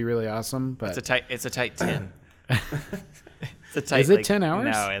supposed to be really awesome, but it's a tight 10. It's a tight. Is it like, 10 hours?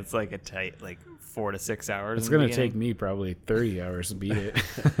 No, it's like a tight 4 to 6 hours. It's in the going to take beginning. me probably 30 hours to beat it.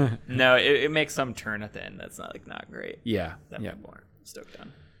 No, it makes some turn at the end. That's not great. Yeah. That Yeah. people aren't stoked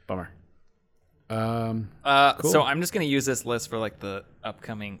on. Bummer. Cool. So I'm just gonna use this list for the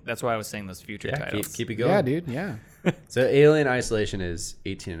upcoming. That's why I was saying those future Yeah, titles. keep it going. Yeah, dude. Yeah. So Alien Isolation is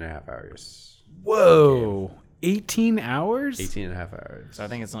 18 and a half hours. Whoa. 18 hours? 18 and a half hours. So I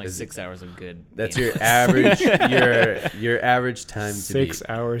think it's only 6 hours of good. That's game. your average your average time to 6 beat.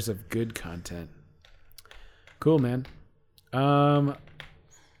 hours of good content. Cool, man.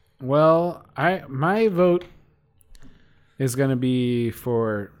 Well, my vote is going to be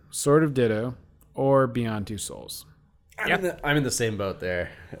for Sword of Ditto or Beyond Two Souls. I'm in the same boat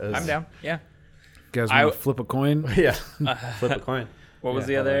there. I'm down. Yeah. You guys want to flip a coin? Yeah. Flip a coin. What was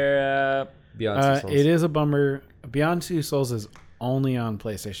Yeah, the other? Beyond Two Souls. It is a bummer. Beyond Two Souls is only on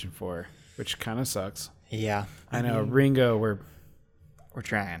PlayStation 4, which kind of sucks. Yeah. I know, Ringo, we're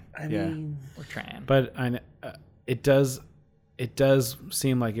trying. We're trying. but it does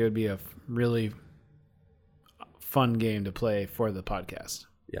seem like it would be a really fun game to play for the podcast.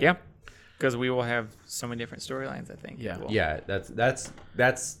 Yeah. Because we will have so many different storylines. I think. Yeah. We'll- Yeah, that's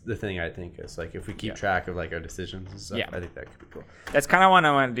the thing I think is if we keep track of our decisions and stuff, Yeah. I think that could be cool. That's kind of when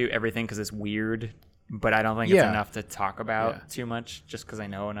I want to do everything because it's weird, but I don't think it's Yeah. enough to talk about Yeah. too much. Just because I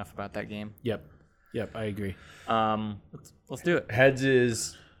know enough about that game. Yep, I agree. Let's do it. Heads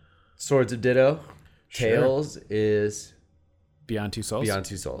is Swords of Ditto. Sure. Tails is Beyond Two Souls. Beyond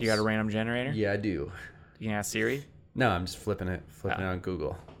Two Souls. You got a random generator? Yeah, I do. You can ask Siri. No, I'm just flipping it on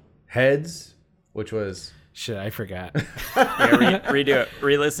Google. Heads, which was Shit, I forgot. Yeah, redo it.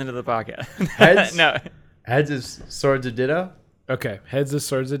 Re-listen to the podcast. Heads? No. Heads is Swords of Ditto. Okay, Heads is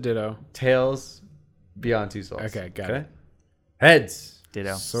Swords of Ditto. Tails, Beyond Two Souls. Okay, got it. Heads.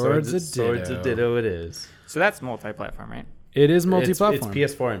 Ditto. Swords of Swords of Ditto it is. So that's multi-platform, right? It is It's multi-platform.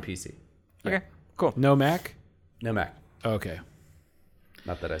 PS4 and PC. Okay. Cool. No Mac? No Mac. Okay.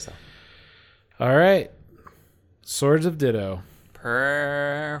 Not that I saw. All right. Swords of Ditto.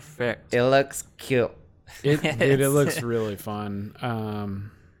 Perfect. It looks cute. Dude, it looks really fun.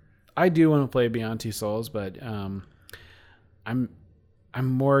 I do want to play Beyond Two Souls, but I'm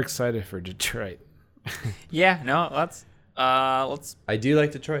more excited for Detroit. Yeah. No. Let's. I do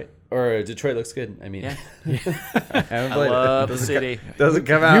like Detroit. Or Detroit looks good. I mean, Yeah. I haven't I played love it. the city. Doesn't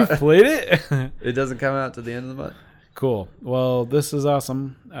come You out. played it? It doesn't come out to the end of the month. Cool. Well, this is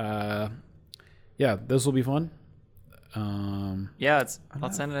awesome. Yeah, this will be fun. Yeah.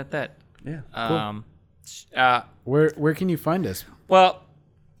 Let's end it at that. Yeah. Where can you find us? Well,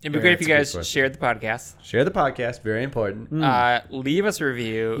 it'd be Yeah, great if that's you a good guys question. shared the podcast. Share the podcast. Very important. Leave us a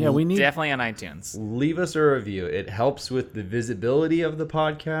review. Yeah, we need- definitely on iTunes. Leave us a review. It helps with the visibility of the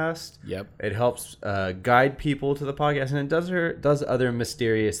podcast. Yep. It helps guide people to the podcast, and it does other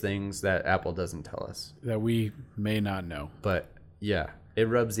mysterious things that Apple doesn't tell us. That we may not know. But yeah, it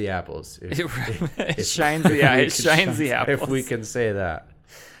rubs the apples. It shines the eye. It shines the apples. If we can say that,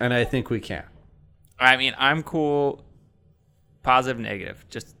 and I think we can. I mean, I'm cool. Positive, negative.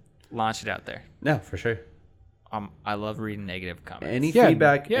 Just launch it out there. No, for sure. I love reading negative comments. Any Yeah,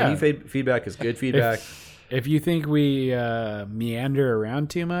 feedback, yeah. any feedback is good feedback. If you think we meander around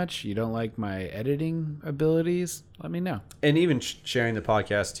too much, you don't like my editing abilities, let me know. And even sharing the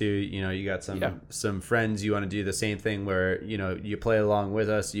podcast too. You got Yeah. some friends you want to do the same thing where you play along with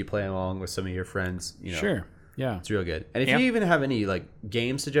us, you play along with some of your friends. Sure. Yeah. It's real good. And if Yeah. you even have any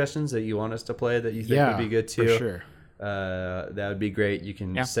game suggestions that you want us to play that you think would be good too, for sure. that would be great. You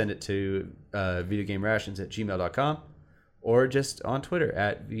can Yeah. send it to videogamerations@gmail.com or just on Twitter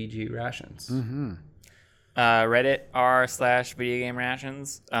 @VGRations. Reddit r/video game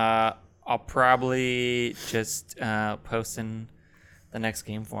rations. I'll probably just post in the next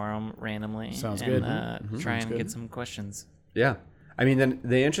game forum randomly. Sounds and, good. Try and get some questions. Yeah. I mean, then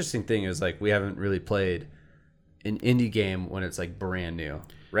the interesting thing is we haven't really played an indie game when it's brand new,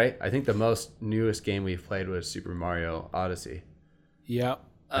 right? I think the most newest game we've played was Super Mario Odyssey. Yeah.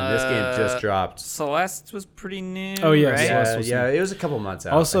 And this game just dropped. Celeste was pretty new. Oh, yeah, right? Celeste. Yeah, was yeah, it was a couple months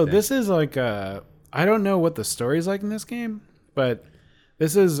out. Also, I think. this is I don't know what the story's like in this game, but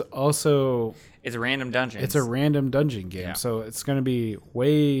this is also It's random dungeons. it's a random dungeon game, Yeah. so it's going to be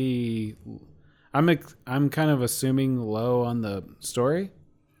way. I'm kind of assuming low on the story,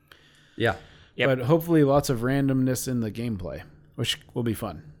 Yeah. Yep. but hopefully lots of randomness in the gameplay, which will be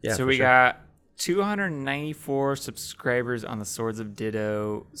fun. Yeah. So for we sure. got 294 subscribers on the Swords of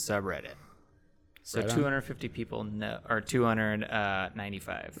Ditto subreddit. So Right on. 250 people know, or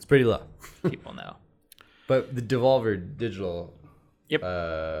 295 It's pretty low. people know. But the Devolver Digital Yep.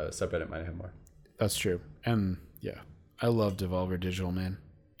 subreddit might have more. That's true, and yeah, I love Devolver Digital, man.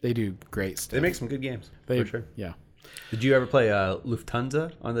 They do great stuff. They make some good games, for sure. Yeah. Did you ever play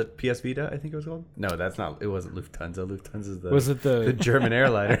Lufthansa on the PS Vita? I think it was called. No, that's not. It wasn't Lufthansa. Lufthansa's the German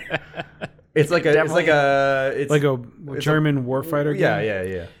airliner? It's like a German warfighter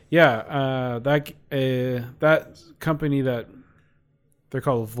game. Yeah. That company that they're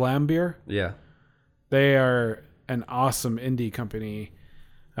called Vlambeer. Yeah. They are an awesome indie company.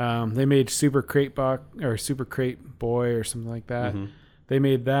 They made Super Crate Boy or something like that. Mm-hmm. They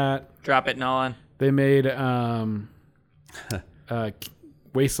made that. Drop it, Nolan. They made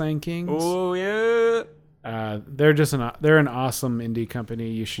Wasteland Kings. Oh yeah. They're an awesome indie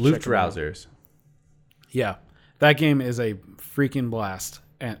company. You should check them out. Luftrausers. Yeah, that game is a freaking blast.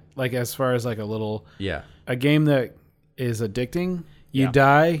 And like as far as like a game that is addicting. You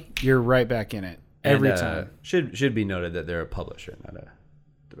die, you're right back in it every time. Should be noted that they're a publisher, not a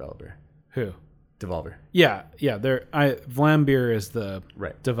developer. Who? Devolver. Yeah. Vlambeer is the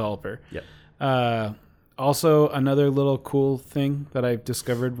developer. Yep. Also, another little cool thing that I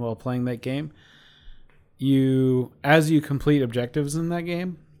discovered while playing that game, as you complete objectives in that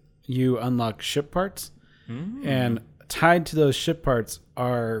game, you unlock ship parts, and tied to those ship parts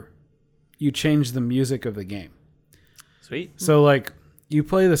you change the music of the game. Sweet. So like you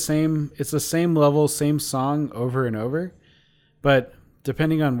play it's the same level, same song over and over, but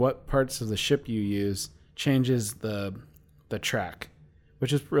depending on what parts of the ship you use, changes the track,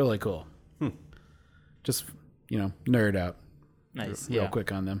 which is really cool. Just, nerd out. Nice. Real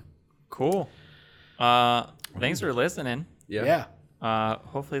quick on them. Cool. Thanks for listening. Yeah.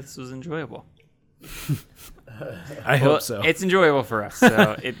 Hopefully this was enjoyable. I hope so. It's enjoyable for us,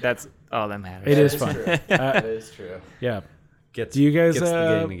 so that's all that matters. It is fun. That is true. Yeah. Do you guys the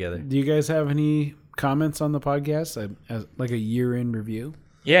gang together? Do you guys have any comments on the podcast? Like a year-in review?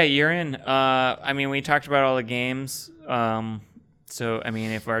 Year in. We talked about all the games. So,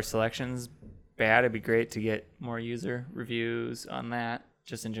 if our selection's bad, it'd be great to get more user reviews on that,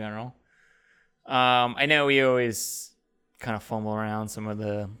 just in general. I know we always kind of fumble around some of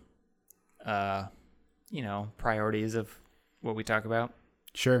the, priorities of what we talk about.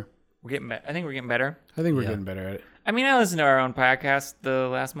 Sure. I think we're getting better. I think we're getting better at it. I listened to our own podcast the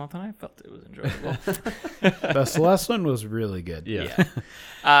last month, and I felt it was enjoyable. The last one was really good. Yeah.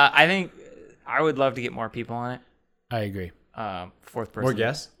 I think I would love to get more people on it. I agree. Fourth person. More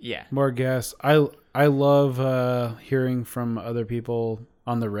guests? Yeah. More guests. I love hearing from other people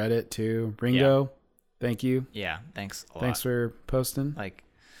on the Reddit too. Ringo, thank you. Yeah, thanks a lot. Thanks for posting.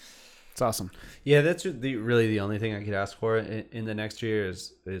 It's awesome. Yeah, that's really the only thing I could ask for in the next year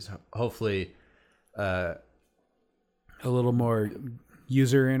is hopefully a little more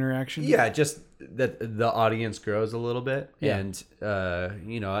user interaction. Yeah, just that the audience grows a little bit, and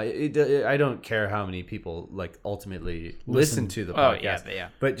I don't care how many people ultimately listen to the podcast. Oh, yeah.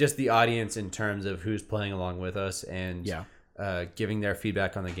 But just the audience in terms of who's playing along with us and giving their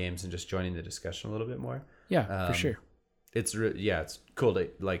feedback on the games and just joining the discussion a little bit more. Yeah, for sure. It's cool to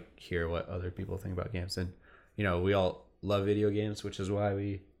hear what other people think about games, and we all love video games, which is why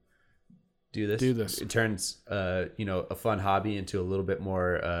we do this. It turns a fun hobby into a little bit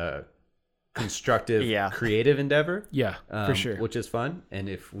more constructive, creative endeavor. Yeah, for sure. Which is fun, and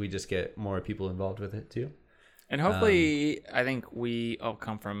if we just get more people involved with it too. And hopefully, I think we all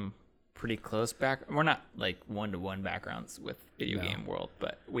come from pretty close we're not one-to-one backgrounds with video game world,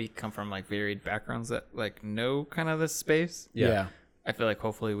 but we come from varied backgrounds that know kind of this space. Yeah. I feel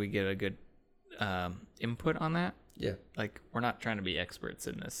hopefully we get a good input on that. Yeah. We're not trying to be experts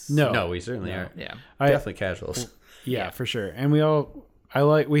in this. No, we certainly aren't. Yeah. Definitely casuals. Yeah, for sure. And we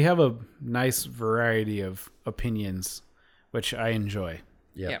have a nice variety of opinions, which I enjoy.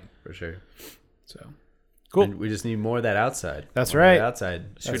 Yeah, for sure. So cool. And we just need more of that outside. That's right. Outside.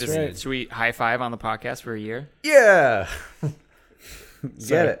 Should we high five on the podcast for a year? Yeah.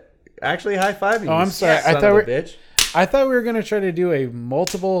 Get it. Actually, high fiving. Oh, I'm sorry. I thought we were gonna try to do a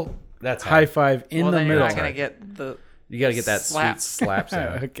multiple high five in the middle. You're not gonna get the. You gotta get that slap. sweet slap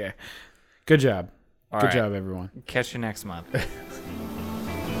sound. Okay. Good job. All Good right. job, everyone. Catch you next month.